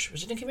Minaj?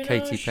 Was it Nicki Minaj?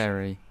 Katy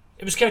Perry.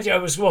 It was Katy.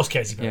 It was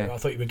Katy Perry. Yeah. I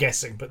thought you were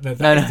guessing, but No, was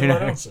the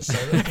right answer. So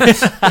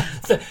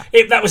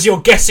that was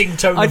your guessing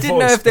tone I of voice. didn't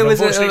know if there but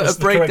was unfortunately it a was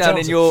the correct breakdown in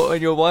answer. your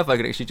Wi-Fi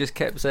connection. You just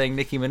kept saying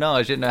Nicki Minaj.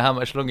 I didn't know how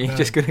much longer you're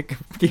just going to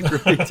keep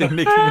repeating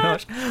Nicki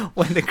Minaj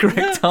when the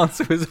correct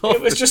answer was off.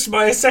 It was just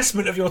my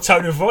assessment of your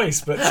tone of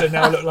voice, but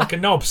now I look like a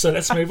knob. So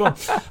let's move on.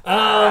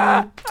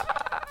 Yeah,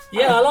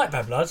 I like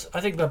Bad Blood. I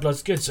think Bad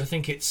Blood's good. So I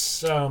think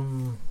it's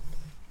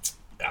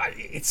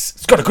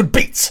got a good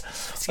beat.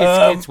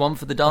 It's one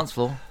for the dance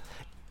floor.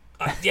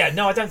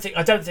 No, I don't think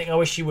I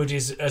Wish You Would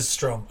is as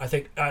strong. I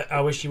think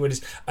I Wish You Would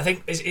is. I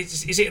think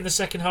is it in the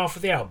second half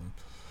of the album?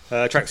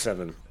 Track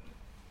 7.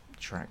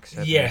 Track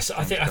 7. Yes,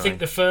 I think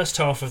the first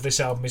half of this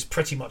album is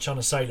pretty much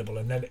unassailable,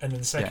 and then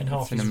the second Yeah,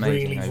 half it's is an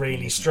amazing really opening, really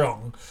isn't it?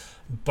 strong,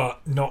 but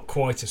not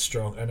quite as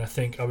strong. And I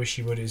think I Wish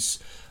You Would is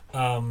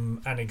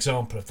an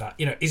example of that.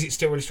 Is it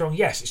still really strong?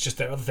 Yes, it's just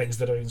there are other things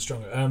that are even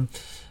stronger.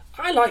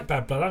 I like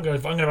Bad Blood. I'm going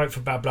to vote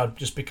for Bad Blood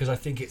just because I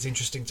think it's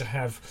interesting to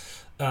have.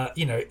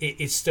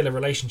 It's still a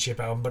relationship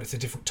album, but it's a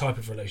different type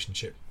of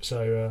relationship.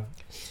 So,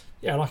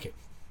 I like it.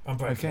 I'm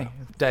voting for Okay,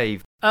 that.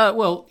 Dave.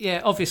 Well,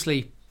 yeah,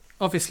 obviously,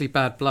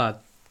 Bad Blood.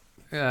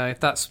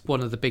 That's one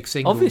of the big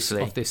singles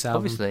of this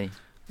album. Obviously, it's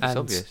And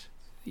obvious.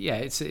 Yeah,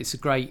 it's a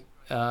great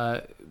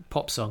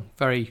pop song.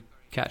 Very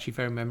catchy,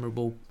 very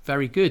memorable,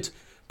 very good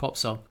pop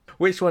song.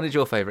 Which one is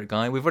your favourite,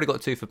 Guy? We've already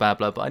got 2 for Bad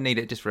Blood, but I need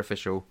it just for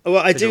official. Well,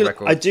 I official do.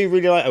 record. I do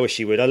really like I Wish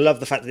You Would. I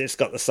love the fact that it's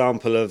got the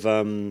sample of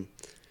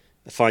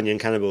Fine Young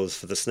Cannibals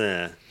for the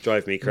snare.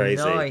 Drive me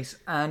crazy. Nice.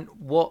 And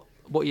what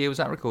year was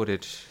that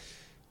recorded?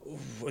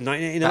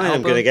 1989, That I'm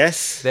album? going to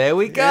guess. There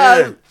we go.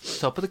 Yeah.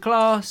 Top of the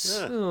class.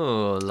 Yeah.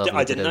 Oh, lovely.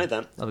 I didn't bit of- know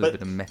that, Lovely but-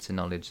 bit of meta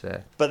knowledge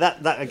there. But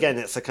that again,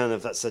 that's a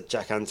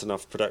Jack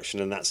Antonoff production,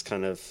 and that's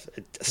kind of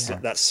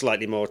that's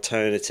slightly more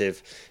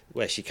alternative,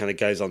 where she kind of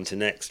goes on to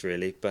next,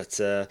 really. But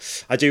I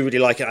do really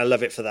like it. I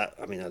love it for that.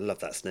 I mean, I love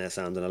that snare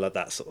sound, and I love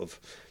that sort of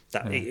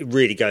that. It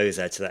really goes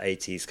there to that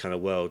 80s kind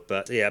of world.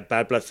 But yeah,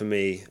 Bad Blood for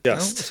me.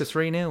 It's a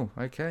 3-0.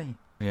 Okay.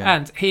 Yeah.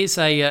 And here's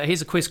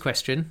a quiz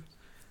question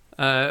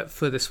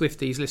for the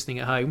Swifties listening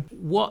at home.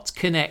 What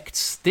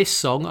connects this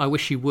song, I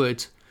Wish You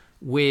Would,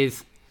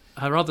 with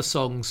her other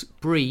songs,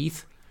 Breathe,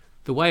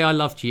 The Way I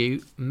Loved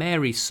You,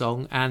 Mary's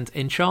Song, and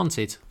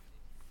Enchanted?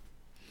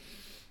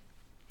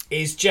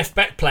 Is Jeff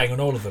Beck playing on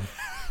all of them?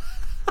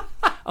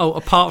 Oh,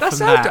 apart That's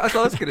from what that,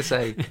 I was going to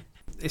say.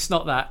 it's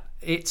not that.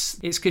 It's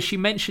because she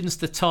mentions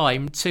the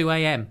time 2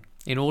 a.m.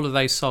 in all of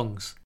those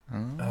songs.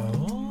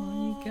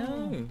 Oh, there you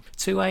go.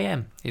 2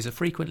 a.m. is a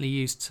frequently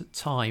used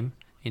time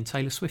in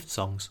Taylor Swift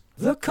songs.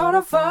 The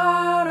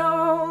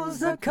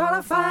quarterfinals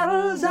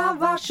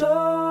of our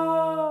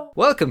show.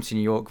 Welcome to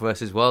New York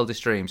versus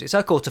Wildest Dreams. It's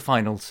our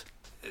quarterfinals.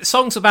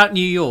 Songs about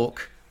New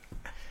York,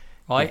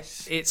 right?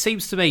 Yes. It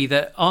seems to me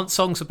that aren't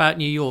songs about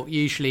New York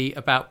usually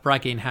about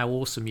bragging how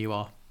awesome you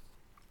are?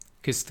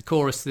 because the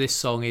chorus to this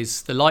song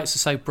is "The lights are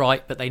so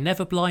bright, but they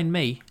never blind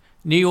me."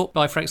 New York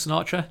by Frank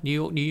Sinatra. New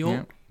York, New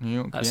York. Yeah, New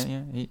York. That's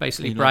He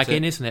basically loves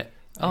bragging, it. isn't it?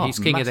 Oh, He's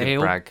king of the massive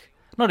hill. Brag.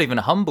 Not even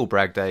a humble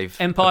brag, Dave.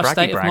 Empire A braggy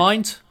State brag. of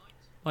Mind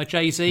by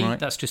Jay-Z. Right.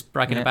 That's just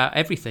bragging Yeah. about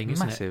everything,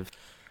 isn't it? Massive.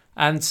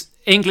 And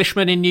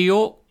Englishman in New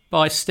York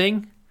by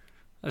Sting.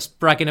 That's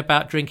bragging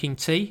about drinking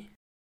tea.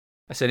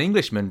 That's an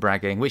Englishman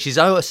bragging, which is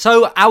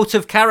so out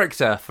of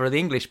character for the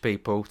English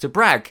people to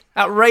brag.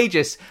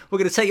 Outrageous. We're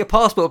going to take your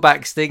passport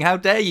back, Sting. How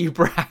dare you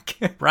brag?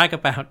 Brag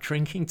about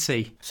drinking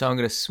tea. So I'm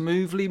going to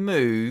smoothly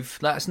move.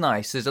 That's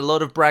nice. There's a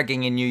lot of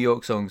bragging in New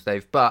York songs,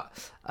 Dave. But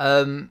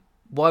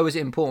why was it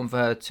important for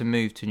her to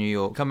move to New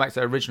York? Come back to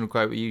the original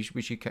quote,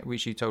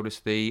 which you told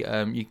us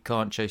you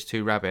can't chase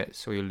two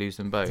rabbits or you'll lose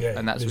them both. Yeah,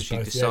 and that's what lose she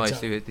both. Yeah, decides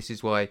exactly. to. This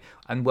is why.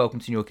 And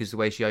Welcome to New York is the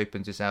way she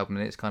opens this album.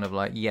 And it's kind of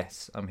like,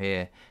 yes, I'm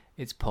here.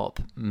 It's pop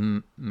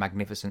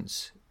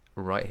magnificence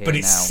right here But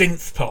it's now.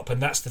 synth pop,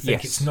 and that's the thing.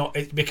 Yes. It's not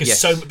because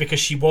Yes. because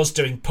she was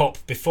doing pop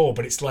before,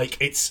 but it's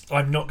like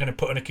I'm not going to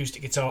put an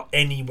acoustic guitar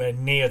anywhere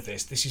near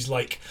this. This is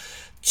like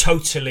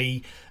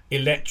totally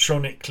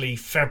electronically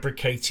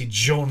fabricated,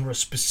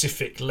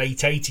 genre-specific late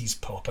 80s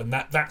pop, and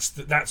that's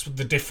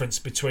the difference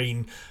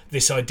between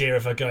this idea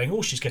of her going,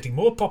 oh, she's getting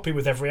more poppy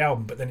with every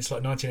album, but then it's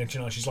like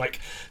 1989, she's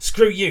like,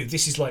 screw you,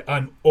 this is like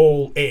I'm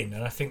all in,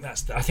 and I think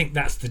that's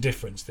the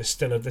difference. There's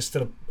still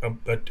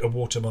a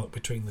watermark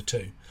between the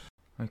two.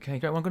 Okay,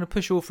 great. Well, I'm going to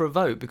push all for a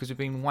vote because we've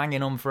been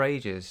wanging on for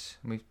ages.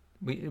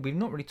 We've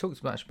not really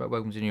talked much about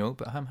Welcome to New York,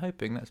 but I'm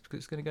hoping that's because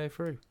it's going to go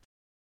through.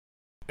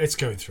 It's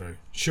going through,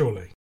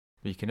 surely.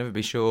 But you can never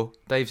be sure.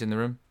 Dave's in the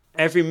room.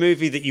 Every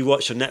movie that you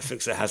watch on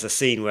Netflix that has a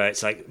scene where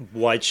it's like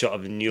wide shot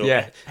of New York,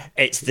 Yeah.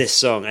 it's this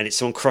song, and it's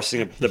someone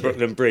crossing the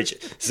Brooklyn Bridge,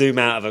 zoom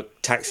out of a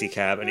taxi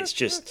cab, and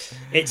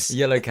it's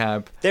Yellow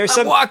cab. There is I'm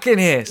some- walking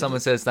here.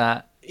 Someone says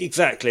that.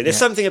 exactly. There's Yeah.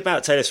 something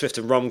about Taylor Swift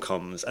and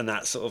rom-coms, and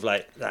that sort of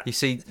like that. You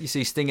see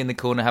Sting in the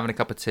corner having a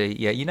cup of tea.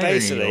 Yeah, you know you're in New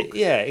Basically, York.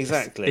 yeah,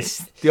 exactly. It's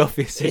the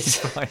obvious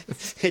It's-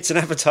 advice. It's an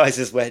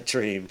advertiser's wet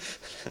dream.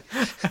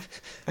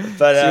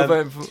 But So you're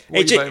voting for, what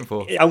are you voting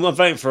for? I'm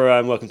voting for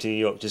Welcome to New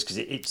York just because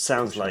it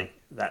sounds like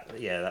that.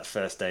 Yeah, that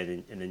first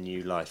day in a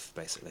new life,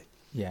 basically.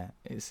 Yeah,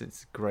 it's a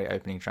great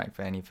opening track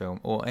for any film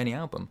or any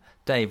album.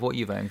 Dave, what are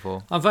you voting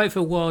for? I vote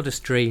for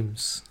Wildest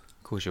Dreams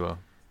Of course you are.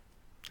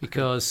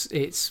 because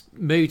it's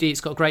moody,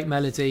 it's got a great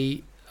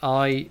melody.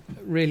 I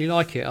really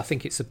like it. I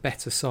think it's a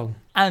better song.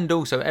 And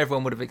also,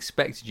 everyone would have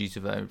expected you to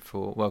vote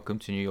for Welcome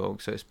to New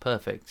York, so it's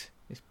perfect.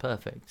 It's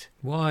perfect.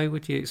 Why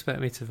would you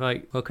expect me to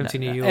vote Welcome to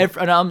New York?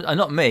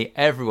 Not me.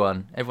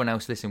 Everyone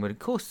else listening would. Of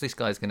course, this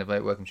guy's going to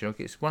vote Welcome to New York.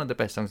 It's one of the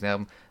best songs on the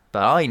album.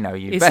 But I know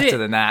you Is better it?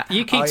 than that.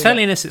 You keep I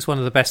telling us it's one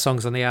of the best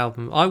songs on the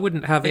album. I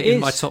wouldn't have it It in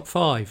my is. top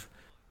 5.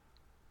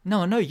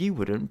 No, I know you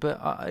wouldn't, but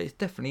it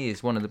definitely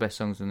is one of the best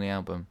songs on the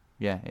album.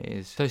 Yeah, it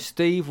is. So,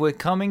 Steve, we're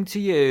coming to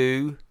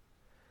you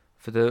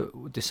for the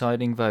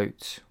deciding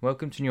vote.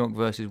 Welcome to New York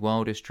versus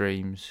Wildest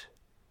Dreams.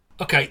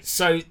 Okay,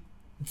 so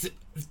the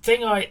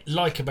thing I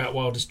like about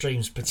Wildest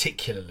Dreams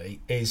particularly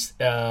is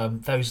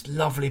those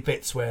lovely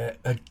bits where,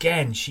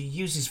 again, she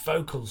uses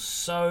vocals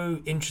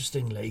so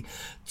interestingly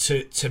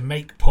to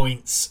make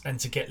points and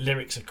to get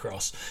lyrics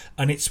across.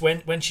 And it's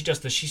when she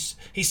does this,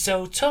 he's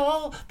so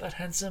tall but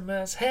handsome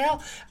as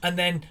hell, and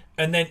then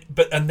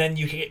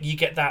you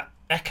get that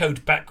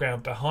echoed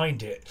background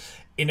behind it.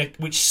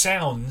 Which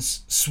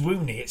sounds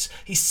swoony.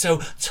 He's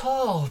so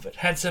tall but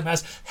handsome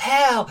as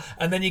hell,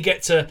 and then you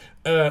get to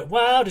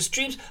Wildest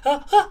Dreams,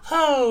 ho ho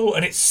ho,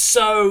 and it's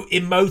so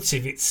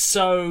emotive. It's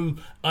so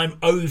I'm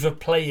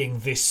overplaying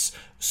this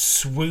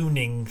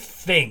swooning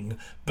thing,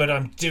 but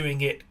I'm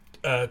doing it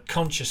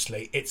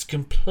consciously. It's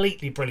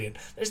completely brilliant.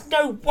 There's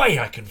no way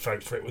I can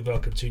vote for it with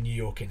Welcome to New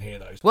York in here,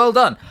 though. Well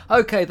done.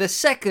 Okay, the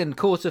second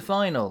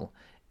quarterfinal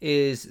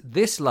is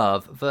This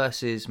Love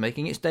versus,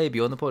 making its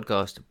debut on the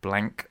podcast,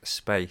 Blank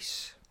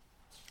Space.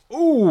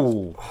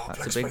 Ooh, that's Blank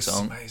a big Space is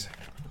song. amazing.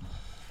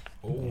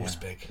 It's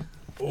big.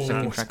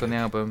 Second It's track on the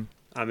big. album.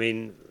 I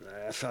mean,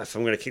 if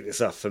I'm going to kick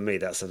this off, for me,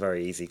 that's a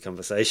very easy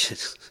conversation.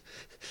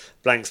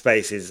 Blank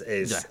Space is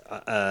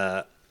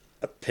a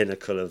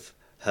pinnacle of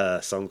her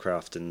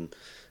songcraft, and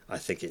I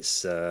think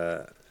it's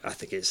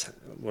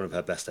one of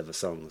her best ever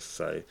songs.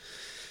 So,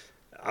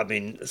 I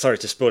mean, sorry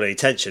to spoil any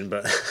tension,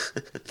 but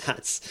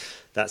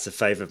that's a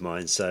favourite of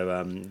mine.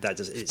 So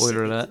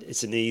Spoiler alert.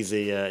 It's an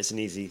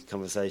easy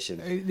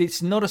conversation.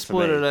 It's not a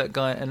spoiler me. alert,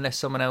 guy, unless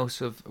someone else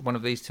of one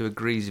of these two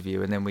agrees with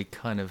you, and then we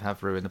kind of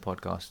have ruined the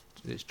podcast.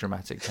 It's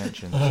dramatic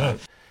tension. So.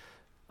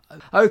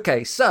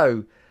 Okay,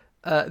 so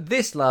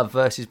This Love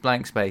versus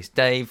Blank Space.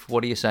 Dave,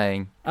 what are you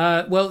saying?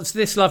 Well,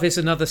 This Love is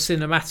another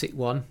cinematic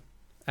one,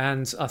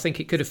 and I think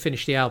it could have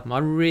finished the album. I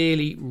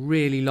really,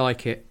 really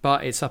like it,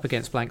 but it's up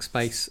against Blank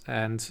Space,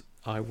 and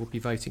I will be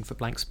voting for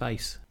Blank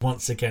Space.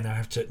 Once again, I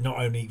have to not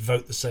only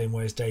vote the same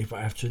way as Dave, but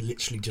I have to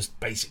literally just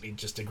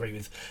agree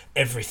with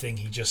everything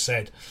he just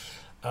said.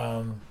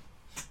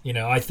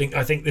 I think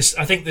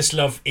This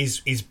Love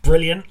is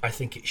brilliant. I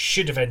think it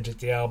should have ended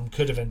the album,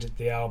 could have ended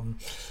the album,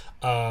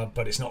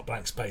 but it's not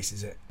Blank Space,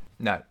 is it?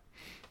 No.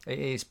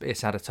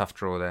 It's had a tough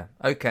draw there.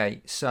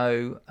 Okay,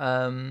 so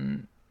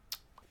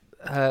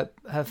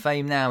her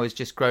fame now has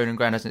just grown and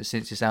grown, hasn't it,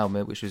 since this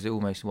album, which was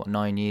almost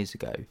 9 years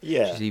ago.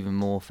 Yeah. She's even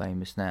more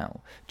famous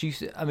now.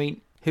 I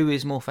mean, who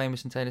is more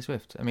famous than Taylor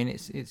Swift? I mean,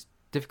 it's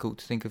difficult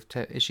to think of.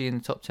 Is she in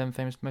the top 10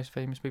 most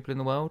famous people in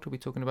the world? Are we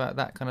talking about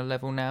that kind of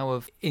level now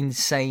of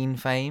insane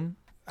fame?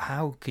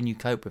 How can you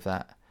cope with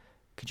that?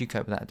 Could you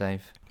cope with that,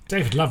 Dave?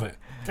 David love it.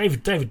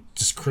 David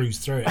just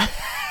cruised through it.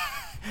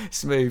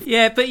 Smooth.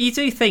 Yeah, but you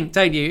do think,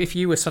 don't you, if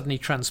you were suddenly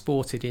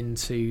transported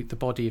into the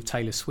body of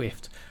Taylor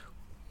Swift,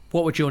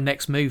 what would your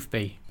next move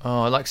be?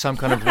 Oh, like some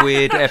kind of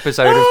weird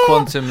episode of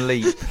Quantum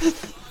Leap.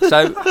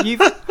 So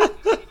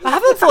I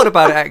haven't thought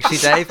about it actually,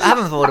 Dave. I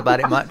haven't thought about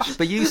it much,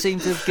 but you seem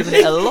to have given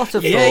it a lot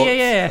of thought.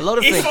 Yeah. A lot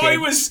of thinking.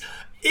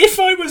 If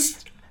I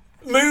was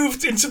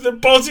moved into the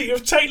body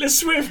of Taylor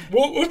Swift,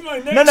 what would my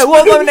next No,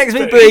 what would my next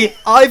move be?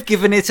 I've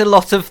given it a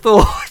lot of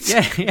thought.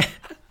 Yeah.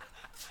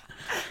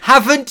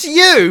 Haven't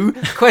you?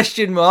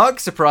 Question mark,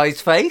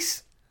 surprise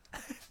face.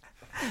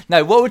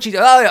 No, what would you do?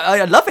 Oh,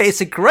 I love it.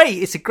 It's a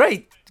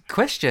great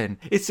question.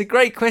 It's a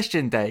great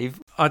question,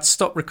 Dave. I'd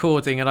stop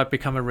recording and I'd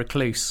become a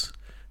recluse.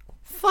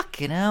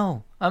 Fucking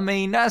hell. I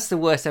mean, that's the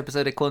worst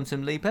episode of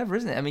Quantum Leap ever,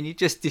 isn't it? I mean, you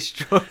just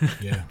destroyed...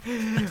 Yeah.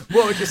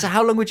 So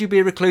how long would you be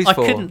a recluse I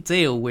for? couldn't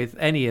deal with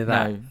any of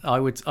that. No. I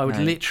would No.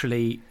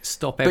 literally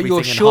stop But everything your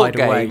and short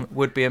hide away. game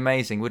would be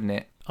amazing, wouldn't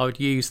it? I would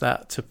use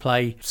that to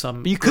play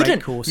some But you great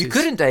couldn't, courses.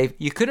 Dave.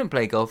 You couldn't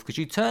play golf because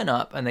you turn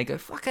up and they go,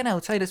 fucking hell,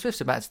 Taylor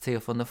Swift's about to tee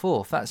off on the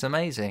 4th. That's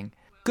amazing.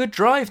 Good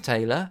drive,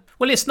 Taylor.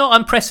 Well, it's not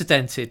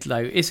unprecedented, though,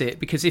 is it?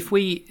 Because if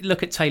we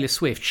look at Taylor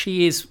Swift,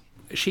 she is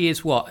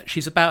what?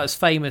 She's about as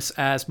famous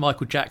as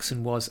Michael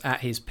Jackson was at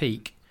his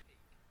peak.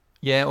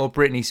 Yeah, or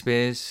Britney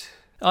Spears.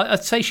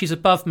 I'd say she's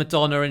above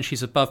Madonna and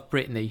she's above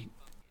Britney.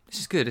 This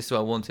is good. This is what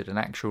I wanted, an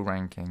actual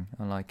ranking.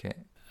 I like it.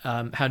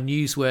 How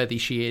newsworthy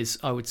she is,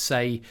 I would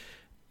say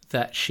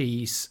that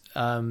she's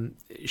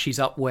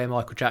up where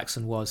Michael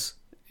Jackson was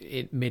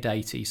in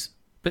mid-80s.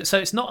 But so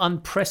it's not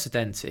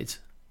unprecedented.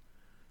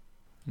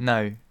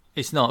 No,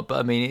 it's not. But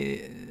I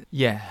mean,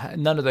 yeah,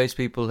 none of those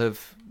people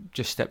have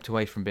just stepped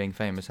away from being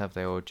famous, have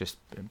they? Or just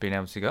been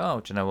able to go, oh,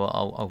 do you know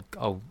what?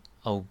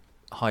 I'll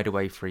hide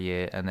away for a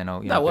year and then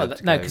I'll. No,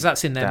 because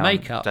that's in their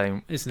makeup,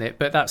 isn't it?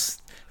 But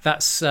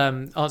that's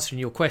answering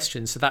your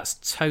question. So that's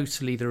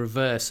totally the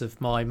reverse of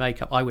my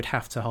makeup. I would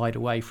have to hide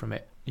away from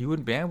it. You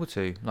wouldn't be able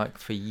to, like,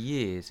 for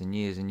years and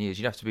years and years.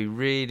 You'd have to be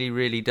really,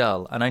 really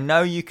dull. And I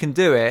know you can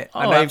do it.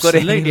 I know you've got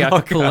it in I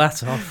could pull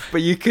locker, that off.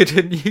 But you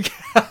couldn't.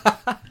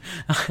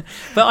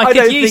 But I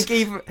could use. Think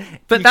even,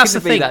 but that's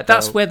the thing. That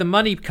that's where the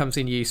money comes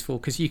in useful,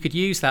 because you could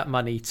use that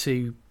money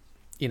to,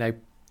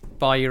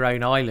 buy your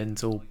own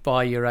island or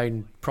buy your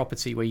own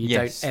property where you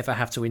don't ever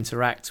have to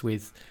interact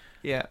with,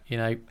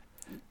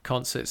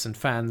 concerts and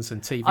fans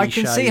and TV shows. I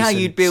can see how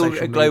you'd build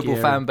a global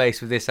media. fan base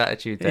with this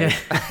attitude, Dave.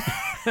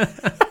 Yeah.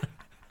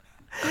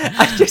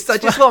 I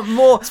just want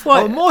more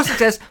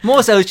success,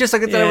 more sales, just so I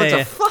can tell everyone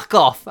to fuck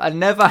off and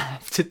never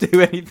have to do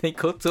anything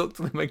or talk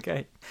to them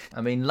again.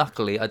 I mean,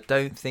 luckily, I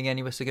don't think any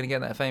of us are going to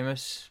get that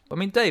famous. I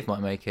mean, Dave might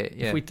make it.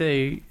 Yeah. If we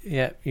do,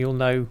 you'll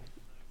know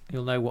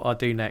what I'll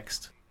do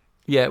next.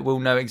 Yeah, we'll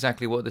know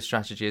exactly what the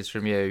strategy is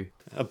from you.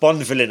 A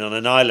Bond villain on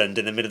an island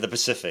in the middle of the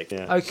Pacific.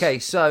 Yeah. Okay,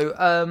 so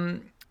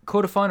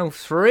quarterfinal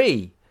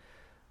 3.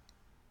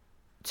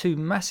 2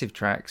 massive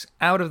tracks,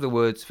 Out of the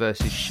Woods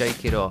versus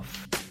Shake It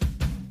Off.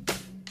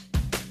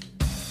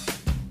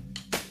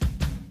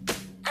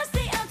 I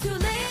say I'm too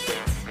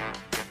late.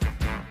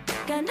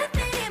 Got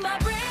nothing in my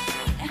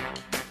brain.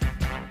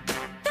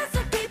 That's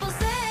what people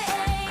say.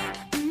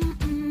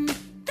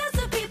 That's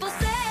what people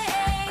say.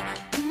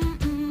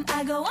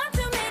 I go on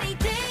too many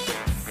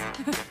dates,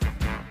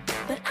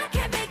 but I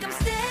can't make them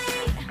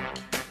stay.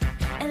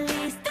 At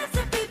least that's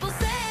what people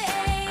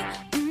say.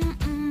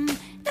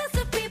 That's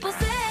what people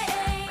say.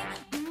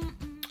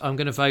 I'm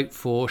going to vote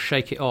for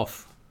Shake It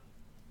Off.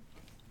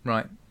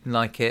 Right,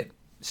 like it.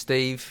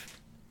 Steve?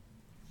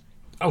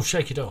 Oh,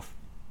 Shake It Off.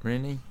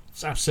 Really?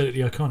 It's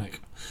absolutely iconic.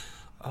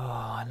 Oh,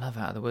 I love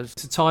Out of the Woods.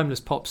 It's a timeless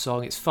pop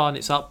song. It's fun.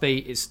 It's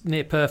upbeat. It's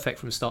near perfect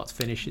from start to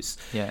finish. It's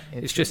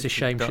just a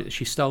shame that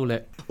she stole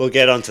it. We'll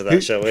get onto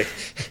that, shall we?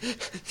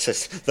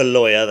 Just the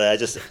lawyer there,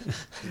 just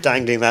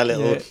dangling that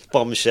little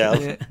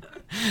bombshell. Yeah.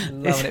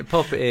 Loving it,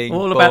 pop-it-ing.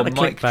 All about the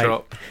mic clickbait.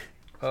 drop.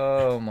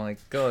 Oh my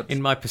god.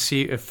 In my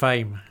pursuit of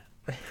fame.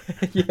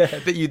 Yeah,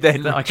 that you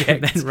then That I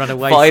can then run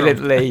away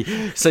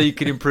violently so you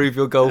can improve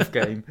your golf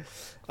game.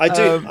 I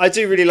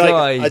do really like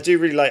Guy.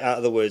 Out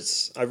of the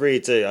Woods. I really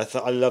do.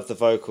 I love the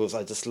vocals.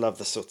 I just love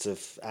the sort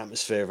of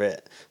atmosphere of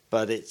it.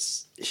 But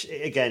it's,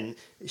 again,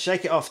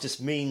 Shake It Off just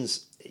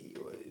means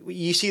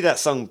you see that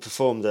song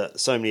performed at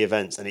so many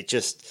events, and it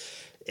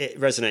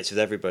resonates with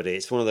everybody.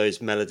 It's one of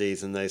those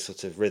melodies and those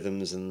sort of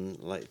rhythms, and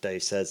like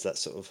Dave says, that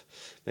sort of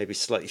maybe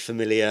slightly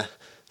familiar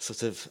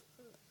sort of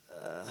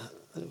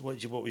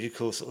what would you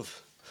call sort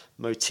of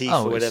motif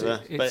or whatever.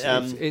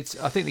 It's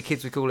I think the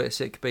kids would call it a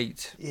sick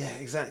beat. Yeah,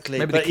 exactly.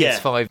 Maybe the Kids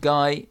 5.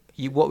 Guy,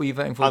 what were you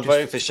voting for? I'm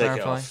voting for Shake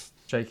It Off.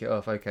 Shake It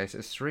Off. Okay, so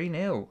it's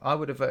 3-0. I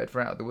would have voted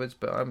for Out of the Woods,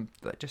 but I'm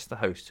just the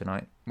host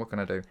tonight. What can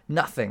I do?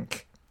 Nothing,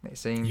 it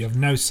seems. You have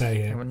no say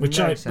here, which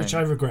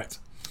I regret.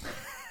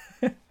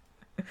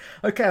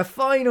 Okay, a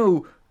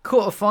final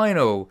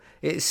quarter-final.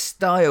 It's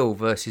Style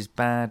versus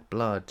Bad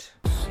Blood.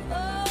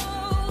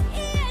 Oh,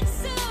 it's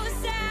so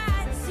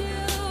sad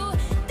to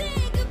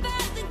think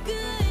about the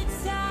good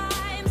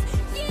times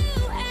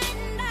you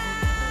and I.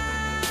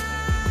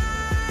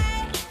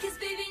 'Cause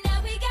baby,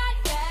 now we got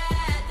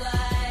bad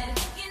blood.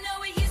 You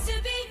know it used to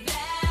be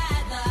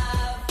bad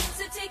love.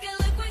 So take a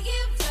look what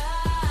you've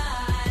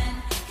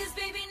done. 'Cause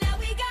baby, now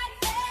we got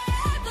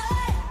bad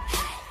blood.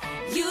 Hey!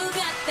 You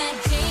got that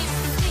James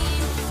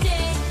Dean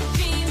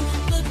daydream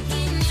look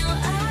in your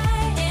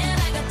eye, and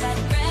I got that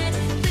red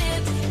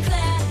lip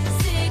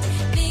classic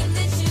thing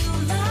that you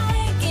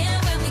like. And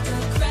when we go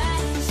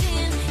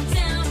crashing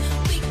down,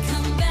 we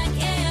come back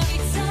every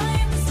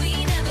time. 'Cause we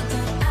never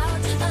go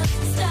out of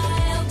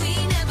style. We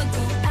never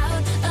go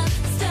out of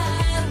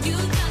style. You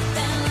got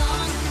that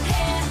long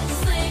hair,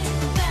 slick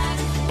back,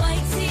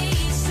 white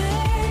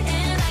t-shirt,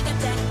 and I got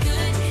that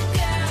good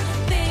girl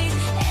face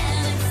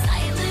and a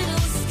tight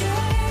little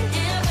skirt.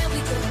 And when we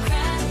go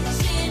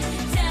crashing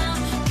down,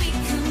 we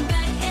come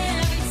back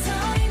every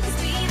time. 'Cause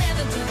we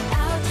never go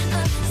out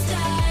of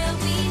style.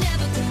 We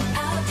never go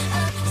out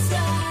of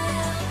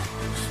style.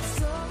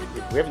 So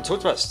We haven't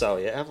talked about Style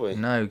yet, have we?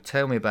 No,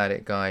 tell me about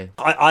it, Guy.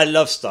 I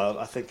love Style.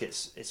 I think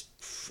it's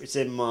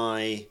in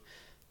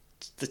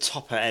the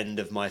top end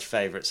of my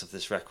favourites of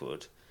this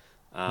record.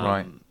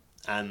 Right.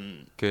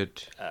 And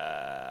Good.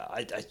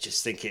 I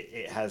just think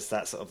it has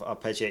that sort of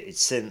arpeggiated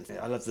synth.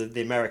 I love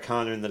the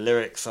Americana in the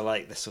lyrics. I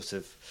like the sort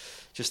of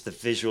just the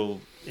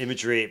visual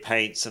imagery it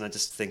paints, and I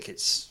just think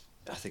it's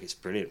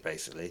brilliant.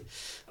 Basically,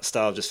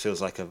 Style just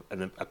feels like a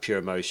pure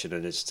emotion,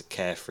 and it's just a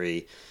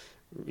carefree,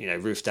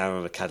 roof down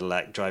on a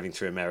Cadillac driving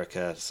through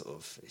America. Sort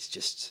of, it's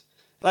just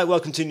like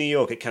Welcome to New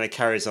York. It kind of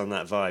carries on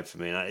that vibe for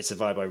me. And it's a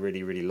vibe I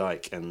really, really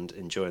like and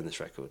enjoy in this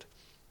record.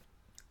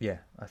 Yeah,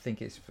 I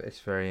think it's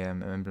very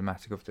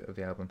emblematic of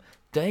the album.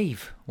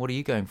 Dave, what are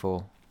you going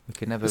for? We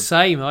could never The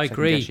same, I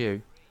second guess agree.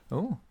 you.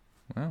 Oh,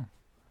 wow.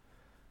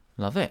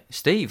 Love it.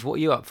 Steve, what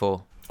are you up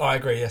for? Oh, I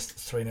agree. Yes,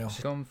 3-0. It's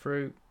gone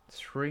through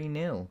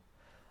 3-0.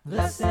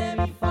 The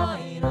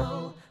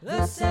semi-final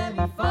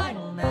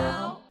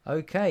now.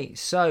 Okay,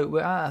 so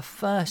we're at our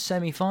first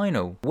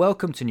semi-final.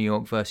 Welcome to New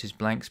York versus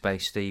Blank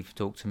Space. Steve,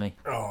 talk to me.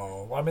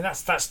 Oh, I mean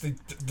that's the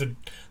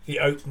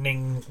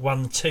opening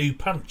 1-2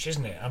 punch,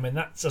 isn't it? I mean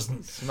that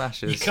doesn't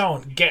Smashes. You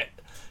can't get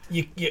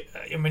you.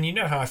 I mean you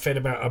know how I feel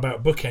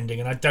about bookending,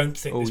 and I don't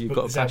think Oh, this, you've book,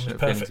 got this album is passionate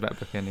feelings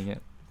perfect. about bookending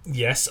it.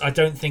 Yes, I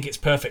don't think it's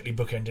perfectly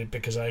bookended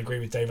because I agree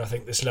with Dave. I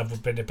think this love would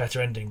have been a better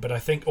ending, but I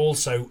think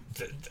also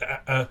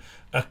a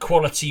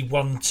quality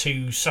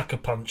 1-2 sucker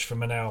punch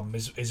from an album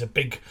is a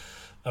big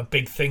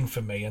thing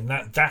for me, and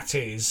that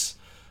is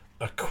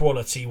a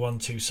quality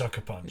 1-2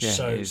 sucker punch. Yeah,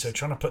 so it is.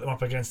 trying to put them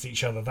up against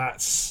each other,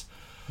 that's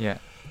Yeah.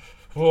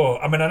 oh,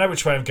 I mean I know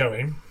which way I'm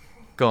going.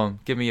 Go on,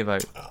 give me your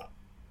vote.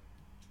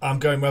 I'm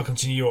going Welcome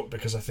to New York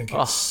because I think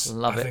it's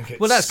love I it. think it's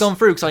Well, that's gone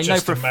through because I know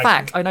just for a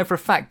mag-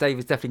 fact Dave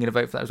is definitely going to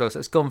vote for that as well. So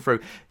it's gone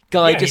through.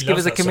 Guy, Yeah, just he give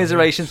us loves a that song,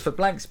 commiserations for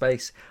Blank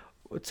Space.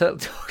 Talk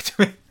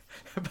to me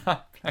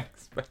about Blank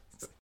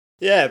Space.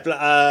 Yeah,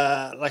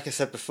 like I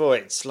said before,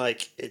 it's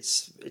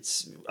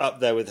up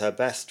there with her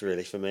best,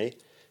 really, for me.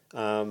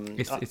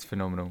 It's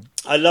phenomenal.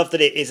 I love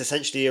that it is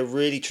essentially a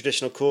really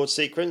traditional chord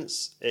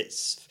sequence.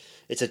 It's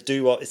a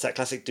doo-wop. It's that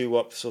classic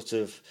doo-wop sort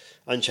of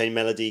Unchained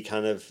Melody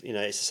kind of.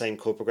 It's the same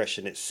chord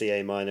progression. It's C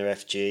A minor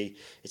F G.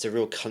 It's a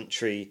real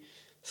country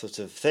sort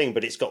of thing,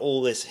 but it's got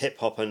all this hip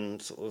hop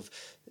and sort of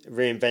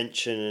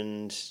reinvention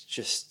and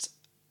just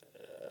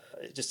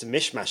a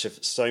mishmash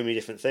of so many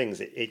different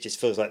things. It just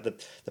feels like the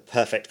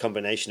perfect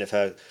combination of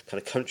her kind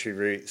of country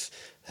roots,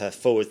 her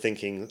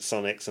forward-thinking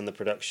sonics and the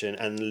production,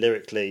 and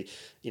lyrically,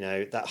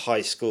 that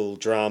high school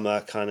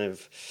drama kind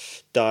of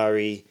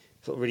diary,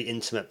 sort of really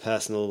intimate,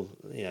 personal,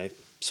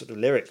 sort of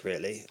lyric,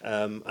 really.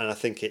 And I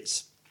think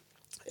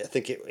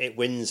it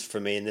wins for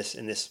me in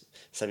this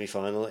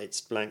semi-final.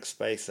 It's Blank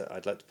Space that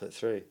I'd like to put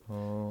through.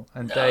 Oh,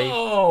 and Dave.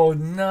 Oh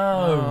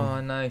no!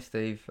 Oh no,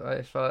 Steve.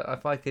 If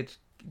I could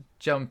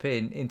jump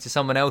into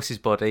someone else's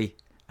body,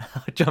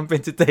 I'd jump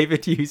into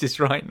David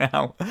Hughes's right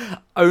now.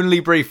 Only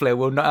briefly. I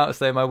will not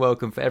outstay my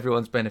welcome for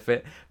everyone's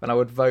benefit, and I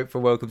would vote for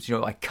Welcome to New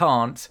York. I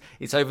can't.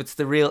 It's over to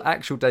the real,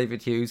 actual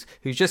David Hughes,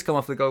 who's just come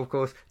off the golf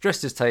course,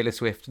 dressed as Taylor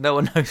Swift. No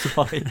one knows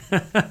why.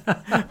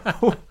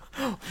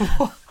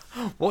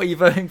 What are you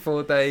voting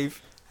for,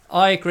 Dave?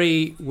 I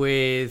agree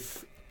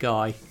with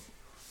Guy.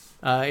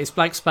 It's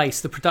Blank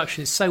Space. The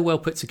production is so well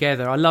put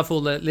together. I love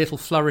all the little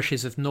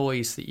flourishes of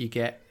noise that you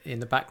get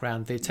in the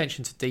background. The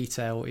attention to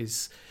detail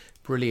is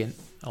brilliant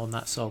on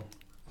that song.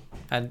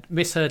 And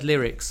misheard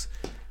lyrics.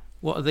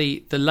 What are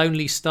the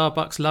lonely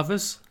Starbucks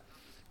lovers?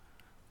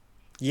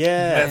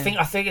 Yeah.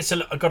 I think it's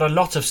got a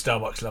lot of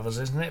Starbucks lovers,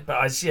 isn't it?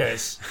 But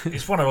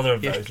it's one or other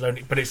of those.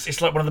 Lonely, but it's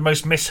like one of the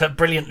most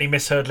brilliantly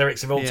misheard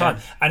lyrics of all time.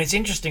 And it's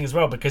interesting as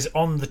well because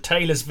on the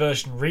Taylor's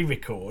version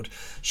re-record,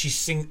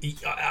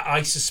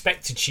 I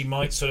suspected she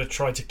might sort of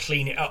try to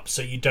clean it up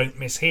so you don't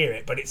mishear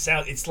it. But it's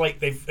like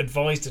they've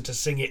advised her to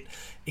sing it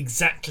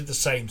exactly the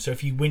same. So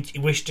if you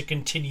wish to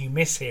continue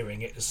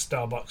mishearing it as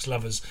Starbucks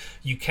lovers,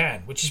 you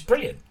can, which is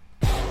brilliant.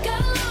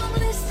 Got a long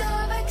list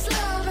of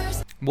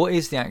ex-lovers. What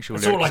is the actual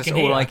That's lyrics?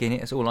 all I can hear.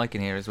 That's all I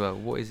can hear as well.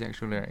 What is the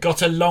actual lyric?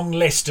 Got a long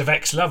list of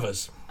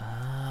ex-lovers.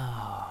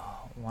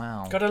 Oh,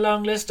 wow. Got a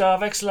long list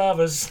of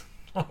ex-lovers.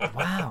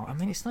 Wow. I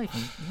mean, it's not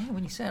even... Yeah,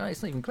 when you say it,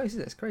 it's not even close, is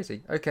it? It's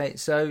crazy. Okay,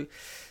 so,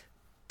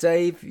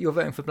 Dave, you're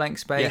voting for Blank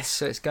Space, Yes.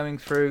 so it's going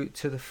through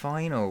to the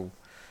final.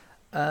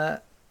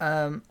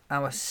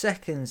 Our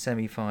second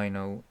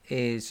semi-final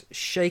is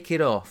Shake It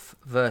Off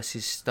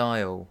versus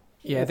Style.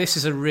 Yeah, this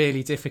is a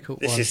really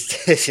difficult one. This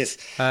is This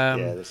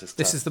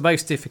tough. is the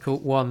most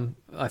difficult one,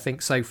 I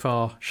think, so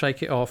far.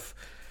 Shake It Off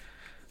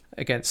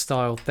against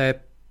Style.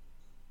 They're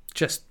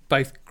just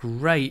both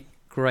great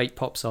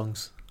pop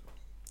songs.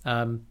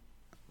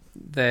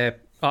 They're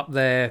up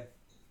there,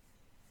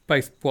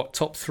 both,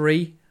 top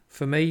 3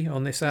 for me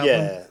on this album?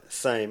 Yeah,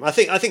 same. I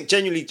think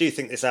genuinely do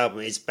think this album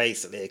is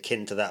basically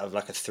akin to that of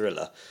like a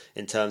Thriller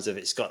in terms of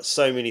it's got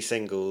so many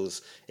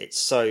singles, it's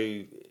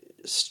so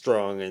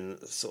strong and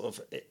sort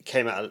of it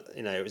came out,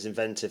 it was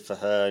inventive for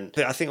her. And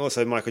I think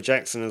also Michael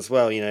Jackson as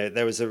well,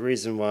 there was a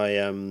reason why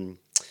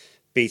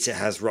Beat It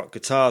has rock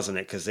guitars on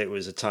it, because it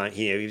was a time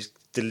he was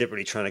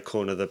deliberately trying to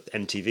corner the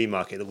MTV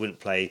market that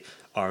wouldn't play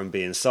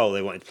R&B and soul.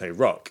 They wanted to play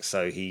rock,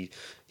 so he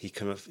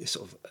kind of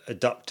sort of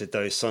adopted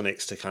those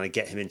sonics to kind of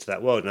get him into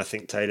that world. And I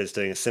think Taylor's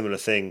doing a similar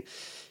thing.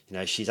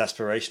 She's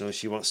aspirational,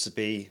 she wants to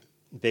be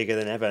bigger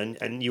than ever,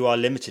 and you are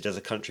limited as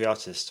a country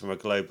artist from a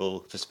global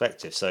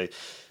perspective, so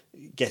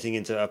getting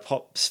into a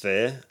pop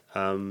sphere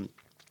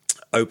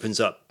opens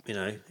up,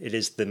 it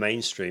is the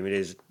mainstream, it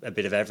is a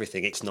bit of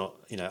everything. It's not,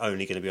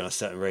 only going to be on a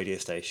certain radio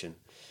station.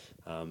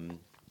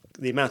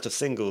 The amount of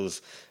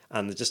singles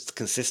and just the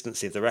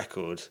consistency of the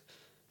record,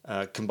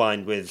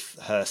 combined with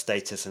her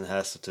status and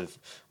her sort of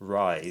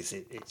rise,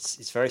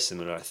 it's very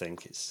similar. I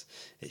think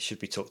it should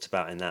be talked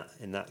about in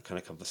that kind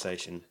of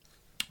conversation.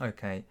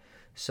 Okay,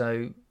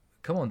 so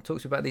come on,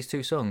 talk to me about these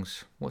two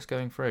songs. What's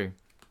going through?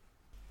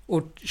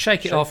 Well,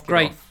 Shake It Off,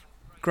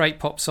 great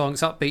pop song.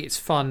 It's upbeat, it's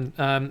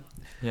fun.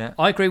 Yeah,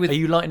 I agree with. Are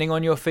you lightning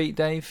on your feet,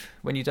 Dave,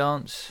 when you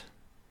dance?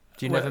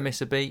 Do you never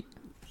miss a beat?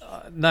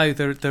 No,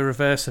 the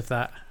reverse of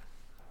that.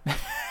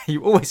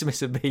 You always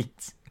miss a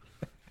beat.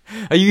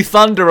 Are you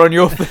thunder on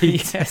your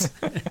feet? Yes.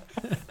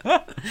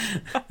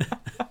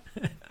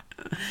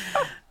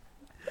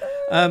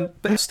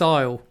 But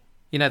Style,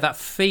 that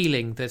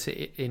feeling that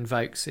it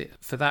invokes,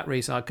 for that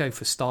reason, I'd go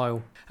for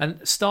Style.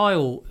 And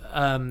Style,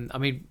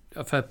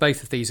 I've heard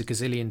both of these a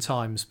gazillion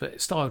times,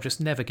 but Style just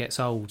never gets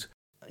old.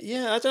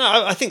 Yeah, I don't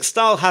know. I think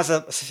Style has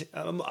a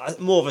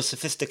more of a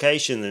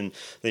sophistication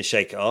than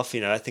Shake It Off.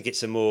 I think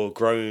it's a more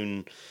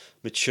grown,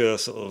 mature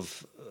sort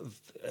of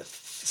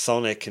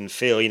sonic and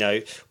feel.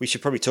 We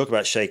should probably talk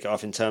about Shake It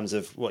Off in terms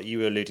of what you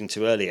were alluding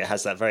to earlier. It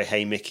has that very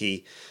Hey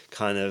Mickey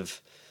kind of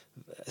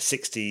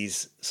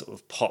 60s sort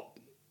of pop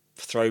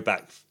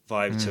throwback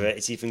vibe to it.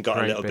 It's even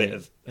got a little bit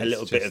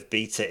of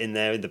Beat It in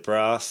there in the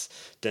brass,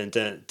 dun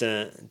dun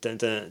dun dun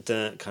dun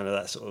dun, kind of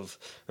that sort of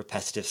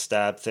repetitive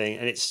stab thing.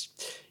 And it's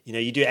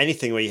you do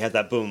anything where you have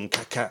that boom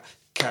ka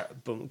ka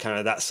boom, kind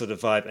of that sort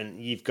of vibe, and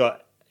you've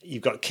got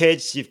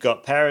kids, you've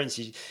got parents.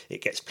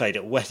 It gets played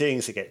at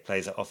weddings, it gets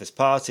played at office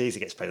parties, it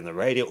gets played on the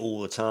radio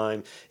all the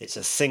time. It's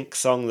a sync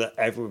song that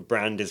every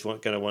brand is going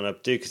to want to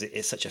do because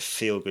it's such a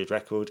feel-good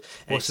record.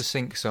 And What's a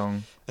sync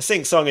song? A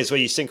sync song is where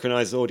you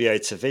synchronize audio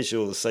to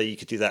visuals, so you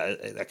could do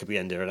that. That could be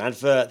under an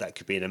advert, that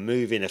could be in a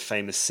movie, in a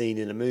famous scene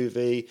in a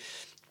movie.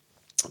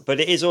 But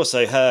it is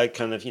also her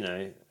kind of,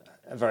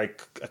 a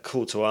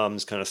call to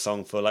arms kind of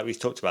song for, like we've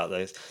talked about,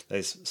 those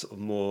sort of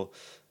more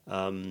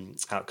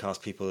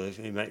outcast people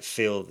who might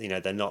feel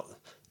they're not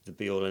the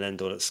be all and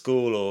end all at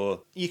school,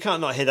 or you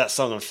can't not hear that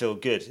song and feel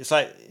good. It's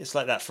like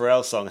that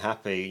Pharrell song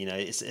Happy.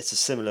 It's a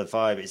similar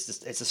vibe.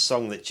 It's a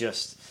song that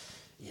just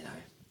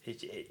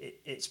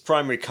it's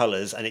primary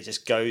colours and it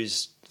just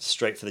goes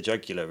straight for the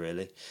jugular,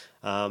 really.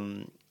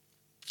 But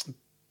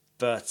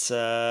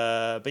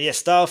yeah,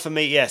 Style for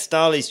me,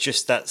 Style is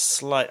just that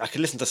slight. I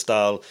could listen to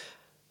Style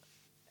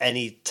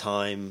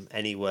anytime,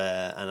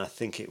 anywhere, and I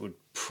think it would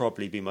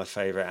probably be my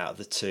favourite out of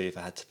the two if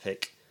I had to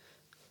pick.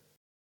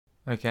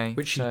 Okay,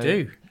 Which you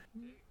do.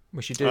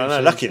 Which you do. I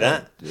know, lucky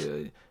that.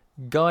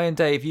 Guy and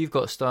Dave, you've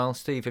got Style.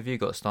 Steve, have you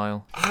got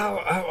Style?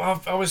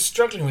 I was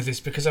struggling with this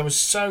because I was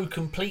so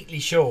completely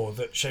sure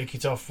that Shake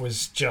It Off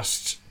was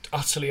just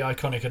utterly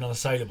iconic and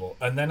unassailable.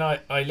 And then I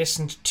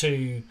listened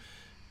to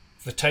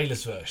the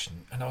Taylor's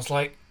version and I was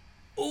like,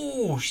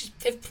 ooh,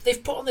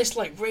 they've put on this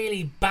like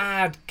really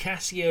bad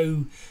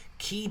Casio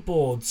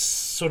keyboards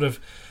sort of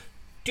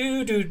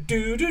do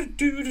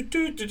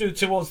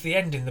towards the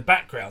end in the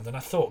background, and I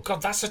thought,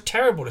 God, that's a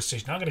terrible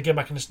decision. I'm going to go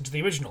back and listen to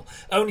the original,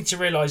 only to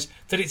realise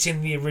that it's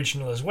in the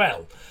original as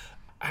well.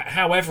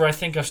 However, I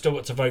think I've still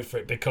got to vote for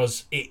it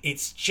because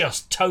it's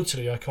just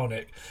totally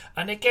iconic.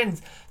 And again,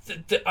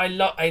 I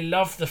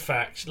love the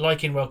fact,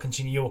 like in Welcome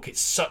to New York,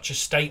 it's such a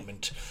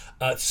statement.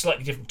 It's a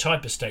slightly different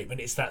type of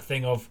statement. It's that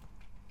thing of,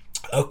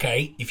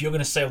 okay, if you're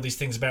going to say all these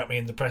things about me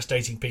in the press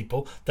dating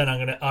people, then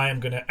I am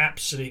going to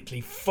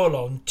absolutely full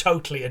on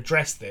totally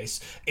address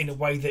this in a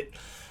way that,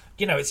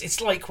 you know, it's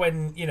like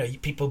when, you know,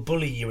 people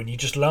bully you and you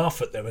just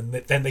laugh at them and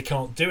then they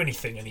can't do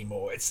anything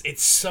anymore.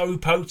 It's so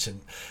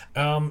potent.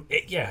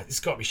 It's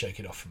got to be Shake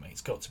It Off for me.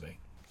 It's got to be.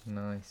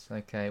 Nice.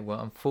 Okay.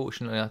 Well,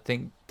 unfortunately, I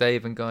think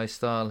Dave and Guy's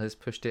style has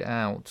pushed it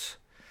out.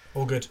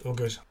 All good.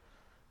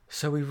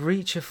 So we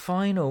reach a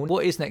final.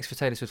 What is next for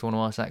Taylor Swift? I want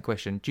to ask that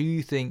question. Do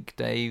you think,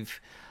 Dave,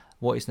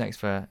 what is next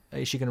for her?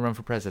 Is she going to run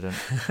for president?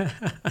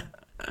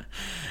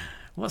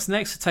 What's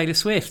next for Taylor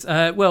Swift?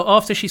 Well,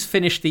 after she's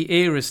finished the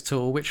Eras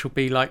tour, which will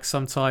be like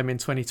sometime in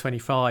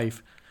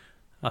 2025,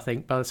 I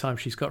think, by the time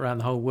she's got around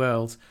the whole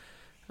world.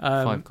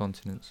 5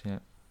 continents, yeah.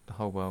 The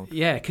whole world.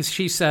 Yeah, because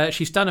she's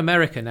done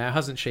America now,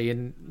 hasn't she?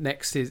 And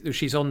next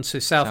she's on to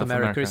South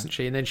America, isn't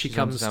she? And then she's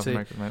comes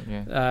to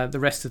the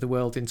rest of the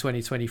world in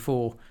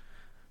 2024.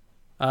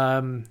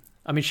 I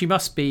mean, she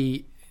must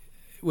be...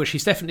 Well,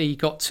 she's definitely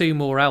got 2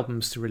 more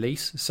albums to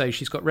release. So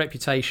she's got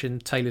Reputation,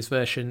 Taylor's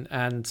version,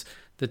 and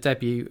the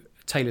debut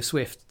Taylor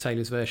Swift,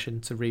 Taylor's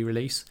version to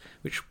re-release,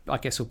 which I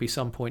guess will be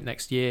some point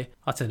next year.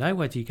 I don't know,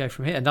 where do you go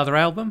from here? Another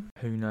album?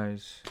 Who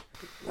knows?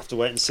 We'll have to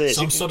wait and see.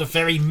 Some sort of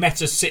very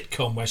meta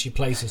sitcom where she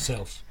plays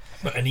herself,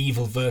 but an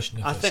evil version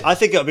of herself. I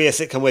think it'll be a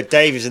sitcom where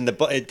Dave is in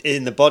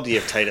the body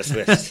of Taylor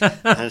Swift. We'll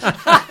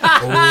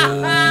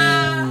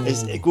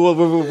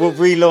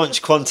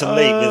relaunch Quantum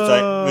Leap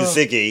with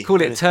Ziggy.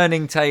 Call it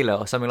Turning Taylor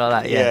or something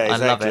like that. Yeah,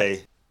 exactly. I love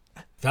it.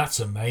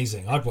 That's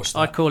amazing. I'd watch that.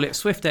 I'd call it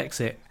Swift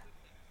Exit.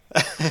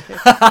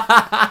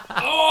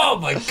 Oh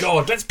my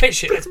God! Let's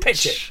pitch it.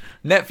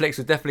 Netflix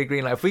would definitely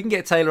greenlight. If we can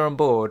get Taylor on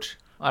board,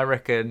 I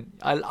reckon.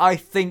 I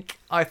think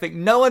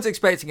no one's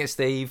expecting it,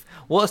 Steve.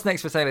 What's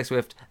next for Taylor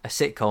Swift? A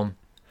sitcom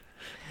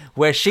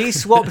where she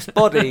swaps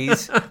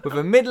bodies with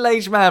a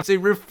middle-aged man who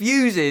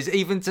refuses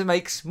even to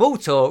make small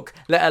talk,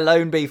 let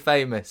alone be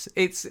famous.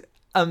 It's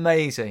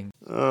amazing.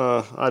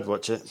 I'd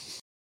watch it.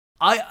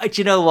 Do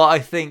you know what? I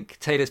think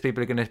Taylor's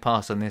people are going to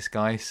pass on this,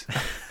 guys.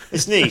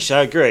 It's niche,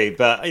 I agree,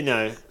 but you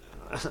know,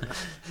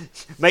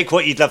 make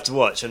what you'd love to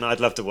watch, and I'd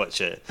love to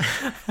watch it.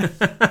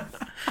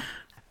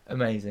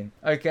 Amazing.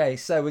 Okay,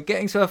 so we're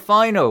getting to a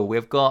final.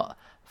 We've got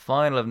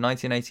final of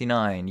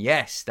 1989.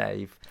 Yes,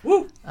 Dave.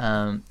 Woo!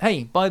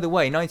 Hey, by the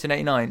way,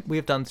 1989. We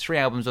have done 3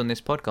 albums on this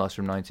podcast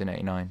from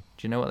 1989.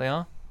 Do you know what they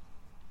are?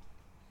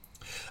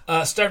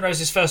 Stone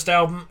Roses' first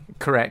album.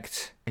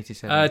 Correct.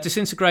 87.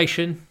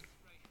 Disintegration.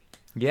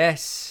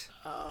 Yes.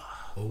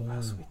 What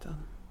else have we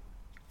done?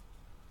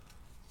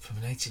 From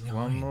an 89.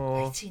 One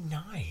more.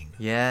 89.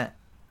 Yeah.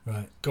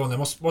 Right. Go on then.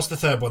 What's the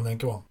third one then?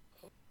 Go on.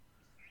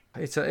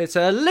 It's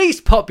a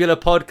least popular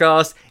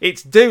podcast.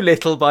 It's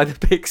Doolittle by the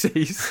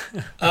Pixies.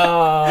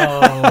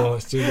 Oh,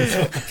 it's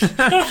Doolittle.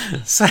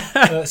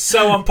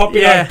 So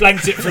unpopular. Yeah. I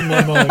blanked it from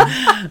my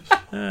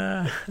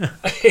mind.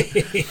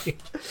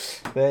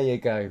 There you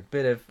go.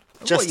 Bit of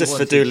Justice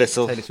for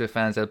Doolittle. Taylor Swift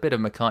fans, a bit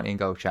of McCartney and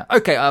Gold chat.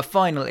 Okay, our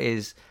final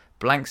is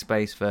Blank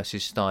Space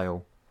versus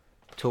Style.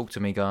 Talk to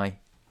me, Guy.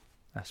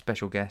 A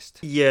special guest.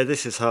 Yeah,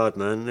 this is hard,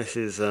 man. This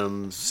is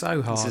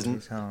So hard.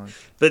 It's hard.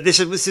 But this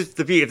is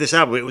the beauty of this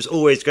album. It was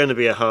always going to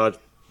be a hard,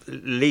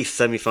 at least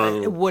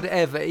semi-final.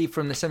 Whatever,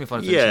 from the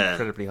semi-finals, Yeah. it's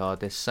incredibly hard.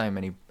 There's so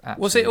many.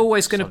 Was it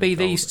always going to be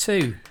solid these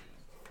two?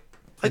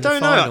 I in the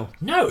don't know. final?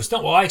 No, it's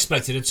not what I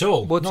expected at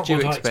all. What Not did you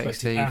what I expect, expected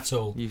Steve? at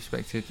all. You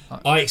expected.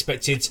 I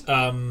expected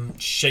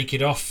Shake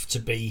It Off to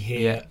be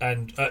here, Yeah.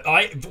 and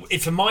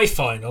for my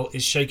final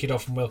is Shake It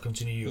Off and Welcome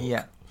to New York.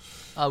 Yeah,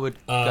 I would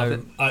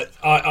go.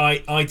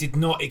 I did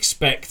not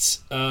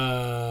expect.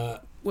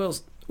 Well,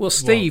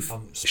 Steve,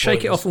 Shake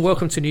It spoilers. Off and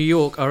Welcome to New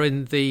York are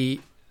in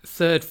the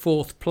 3rd,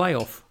 4th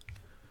playoff.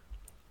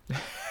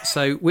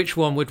 So which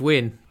one would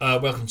win?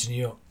 Welcome to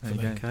New York. There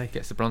you go. Okay.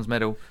 Gets the bronze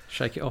medal.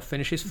 Shake It Off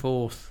finishes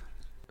 4th.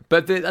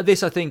 But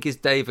this, I think, is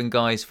Dave and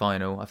Guy's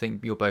final. I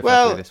think you're both happy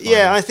Well, with this final.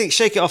 yeah, I think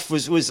Shake It Off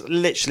was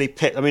literally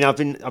picked. I mean, I've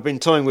been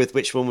toying with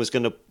which one was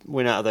going to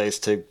win out of those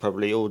two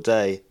probably all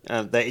day.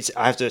 I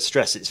have to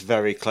stress it's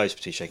very close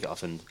between Shake It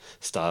Off and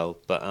Style,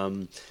 but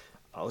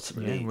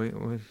ultimately,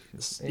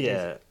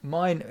 yeah.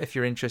 Mine, if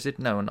you're interested,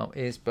 no one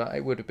is, but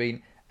it would have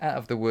been Out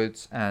of the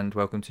Woods and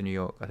Welcome to New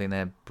York. I think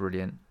they're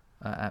brilliant.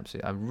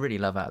 Absolutely, I really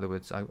love Out of the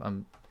Woods.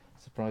 I'm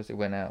surprised it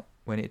went out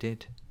when it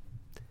did.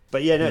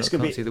 But yeah, no, it's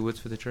going to be. See the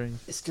woods for the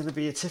trees. It's going to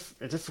be a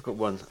difficult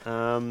one.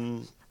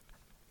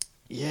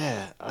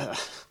 Yeah,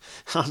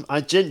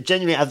 I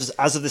genuinely,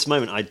 as of this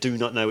moment, I do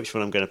not know which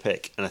one I'm going to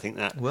pick, and I think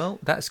that. Well,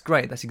 that's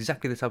great. That's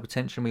exactly the type of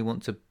tension we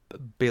want to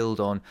build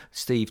on.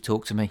 Steve,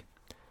 talk to me.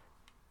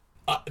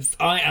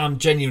 I am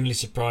genuinely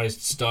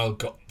surprised Style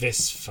got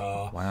this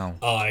far. Wow.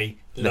 I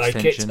Less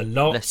like tension, it a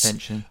lot. less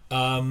tension.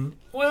 Well,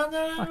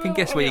 no, I can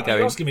guess where you're going.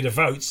 You're asking me to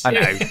vote. I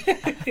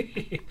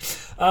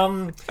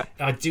know.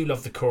 I do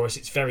love the chorus.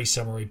 It's very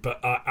summery,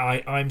 but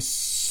I'm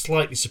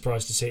slightly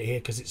surprised to see it here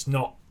because it's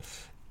not.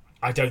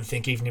 I don't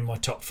think even in my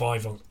top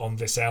 5 on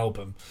this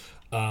album.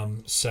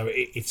 So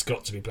it's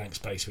got to be Blank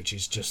Space, which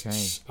is just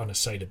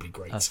unassailably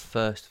great. Our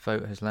first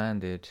vote has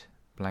landed,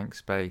 Blank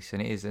Space,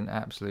 and it is an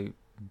absolute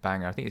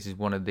banger. I think this is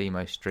one of the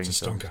most streamed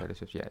It's a songs.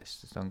 stonker. Yeah,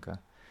 it's a stonker.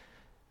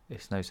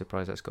 It's no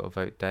surprise that's got a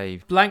vote,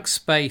 Dave. Blank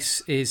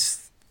Space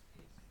is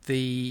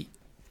the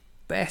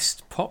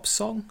best pop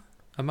song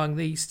among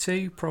these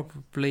two,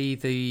 probably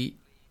the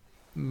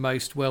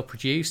most well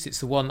produced. It's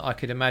the one I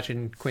could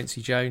imagine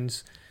Quincy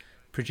Jones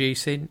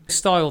producing.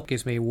 Style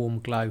gives me a warm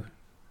glow,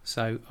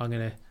 so I'm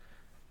going to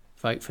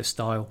vote for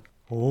Style.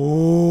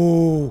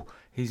 Oh,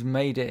 he's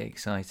made it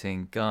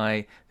exciting,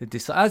 Guy.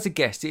 As a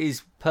guest, it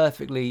is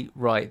perfectly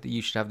right that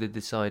you should have the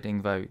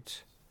deciding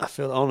vote. I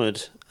feel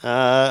honoured.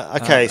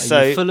 Okay, are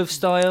so you full of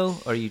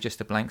style, or are you just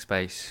a blank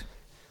space?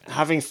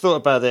 having thought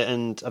about it,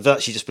 and I've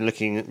actually just been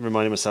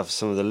reminding myself of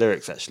some of the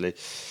lyrics actually,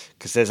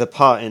 because there's a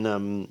part in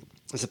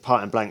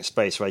Blank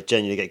Space where I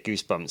genuinely get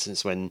goosebumps, and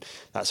it's when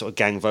that sort of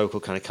gang vocal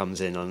kind of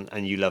comes in on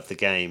 "And You Love the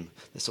Game,"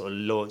 that sort of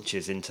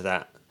launches into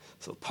that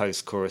sort of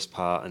post-chorus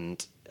part,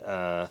 and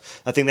I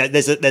think that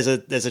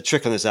there's a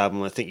trick on this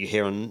album I think you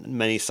hear on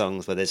many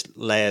songs where there's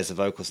layers of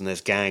vocals and there's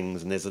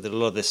gangs and there's a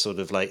lot of this sort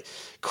of like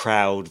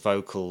crowd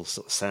vocal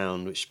sort of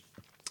sound, which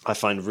I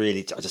find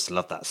I just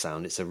love that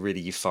sound. It's a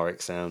really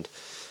euphoric sound.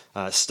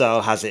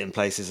 Style has it in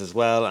places as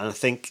well, and I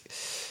think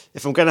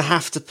if I'm going to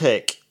have to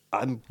pick,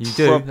 That's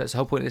the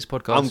whole point of this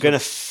podcast. I'm going to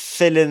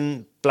fill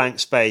in Blank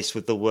Space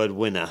with the word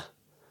winner,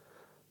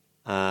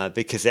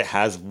 because it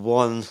has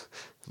won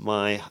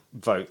my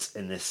vote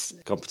in this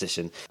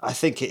competition. I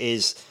think it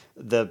is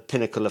the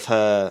pinnacle of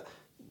her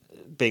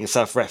being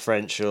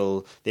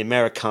self-referential, the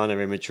Americana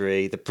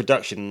imagery, the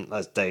production,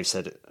 as Dave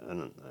said,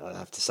 and I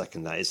have to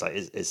second that,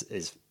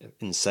 is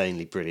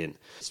insanely brilliant.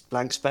 It's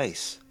Blank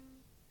Space.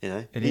 You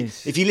know, it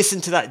is. If you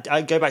listen to that,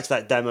 I go back to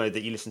that demo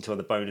that you listened to on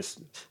the bonus.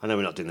 I know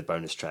we're not doing the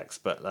bonus tracks,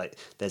 but like,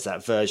 there's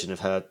that version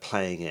of her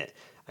playing it,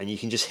 and you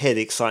can just hear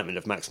the excitement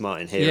of Max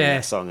Martin hearing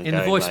that song and in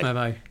going, the voice like,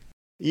 memo.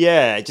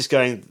 Yeah, just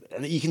going,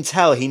 and you can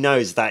tell he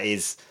knows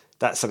that's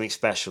something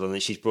special, and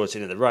that she's brought it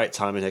in at the right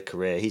time in her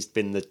career. He's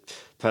been the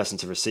person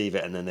to receive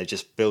it, and then they've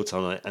just built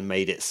on it and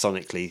made it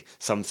sonically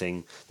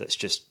something that's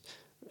just,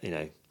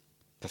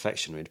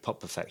 perfection, really, pop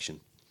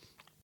perfection.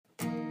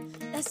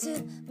 Nice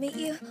to meet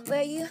you,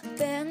 where you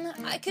been?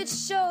 I could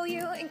show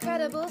you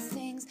incredible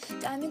things.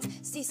 Diamonds,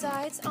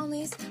 seasides, on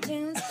these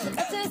tunes.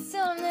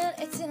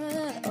 It's in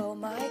oh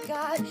my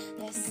god.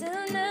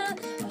 Listen,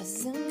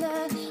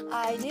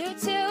 I do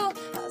too.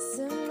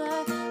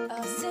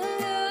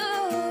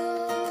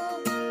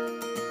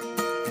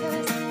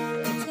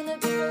 It's gonna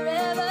be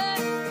forever.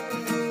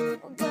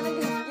 We're gonna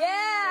go,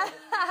 yeah.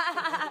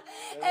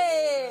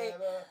 Hey,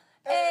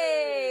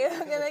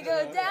 we're gonna go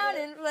down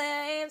in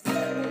flames.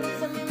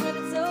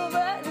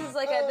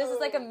 This is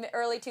like a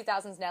early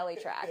 2000s Nelly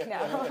track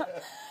now.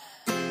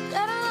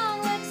 Let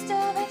along like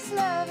Starbucks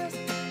lovers,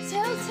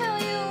 tell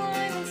you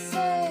I'm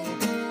insane.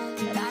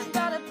 But I've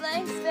got a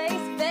blank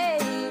space,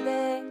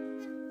 baby.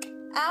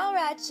 I'll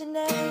write your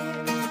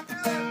name.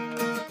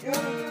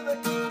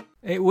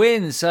 It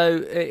wins,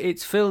 so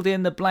it's filled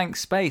in the blank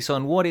space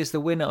on what is the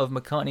winner of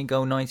McCartney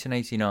Gold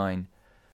 1989.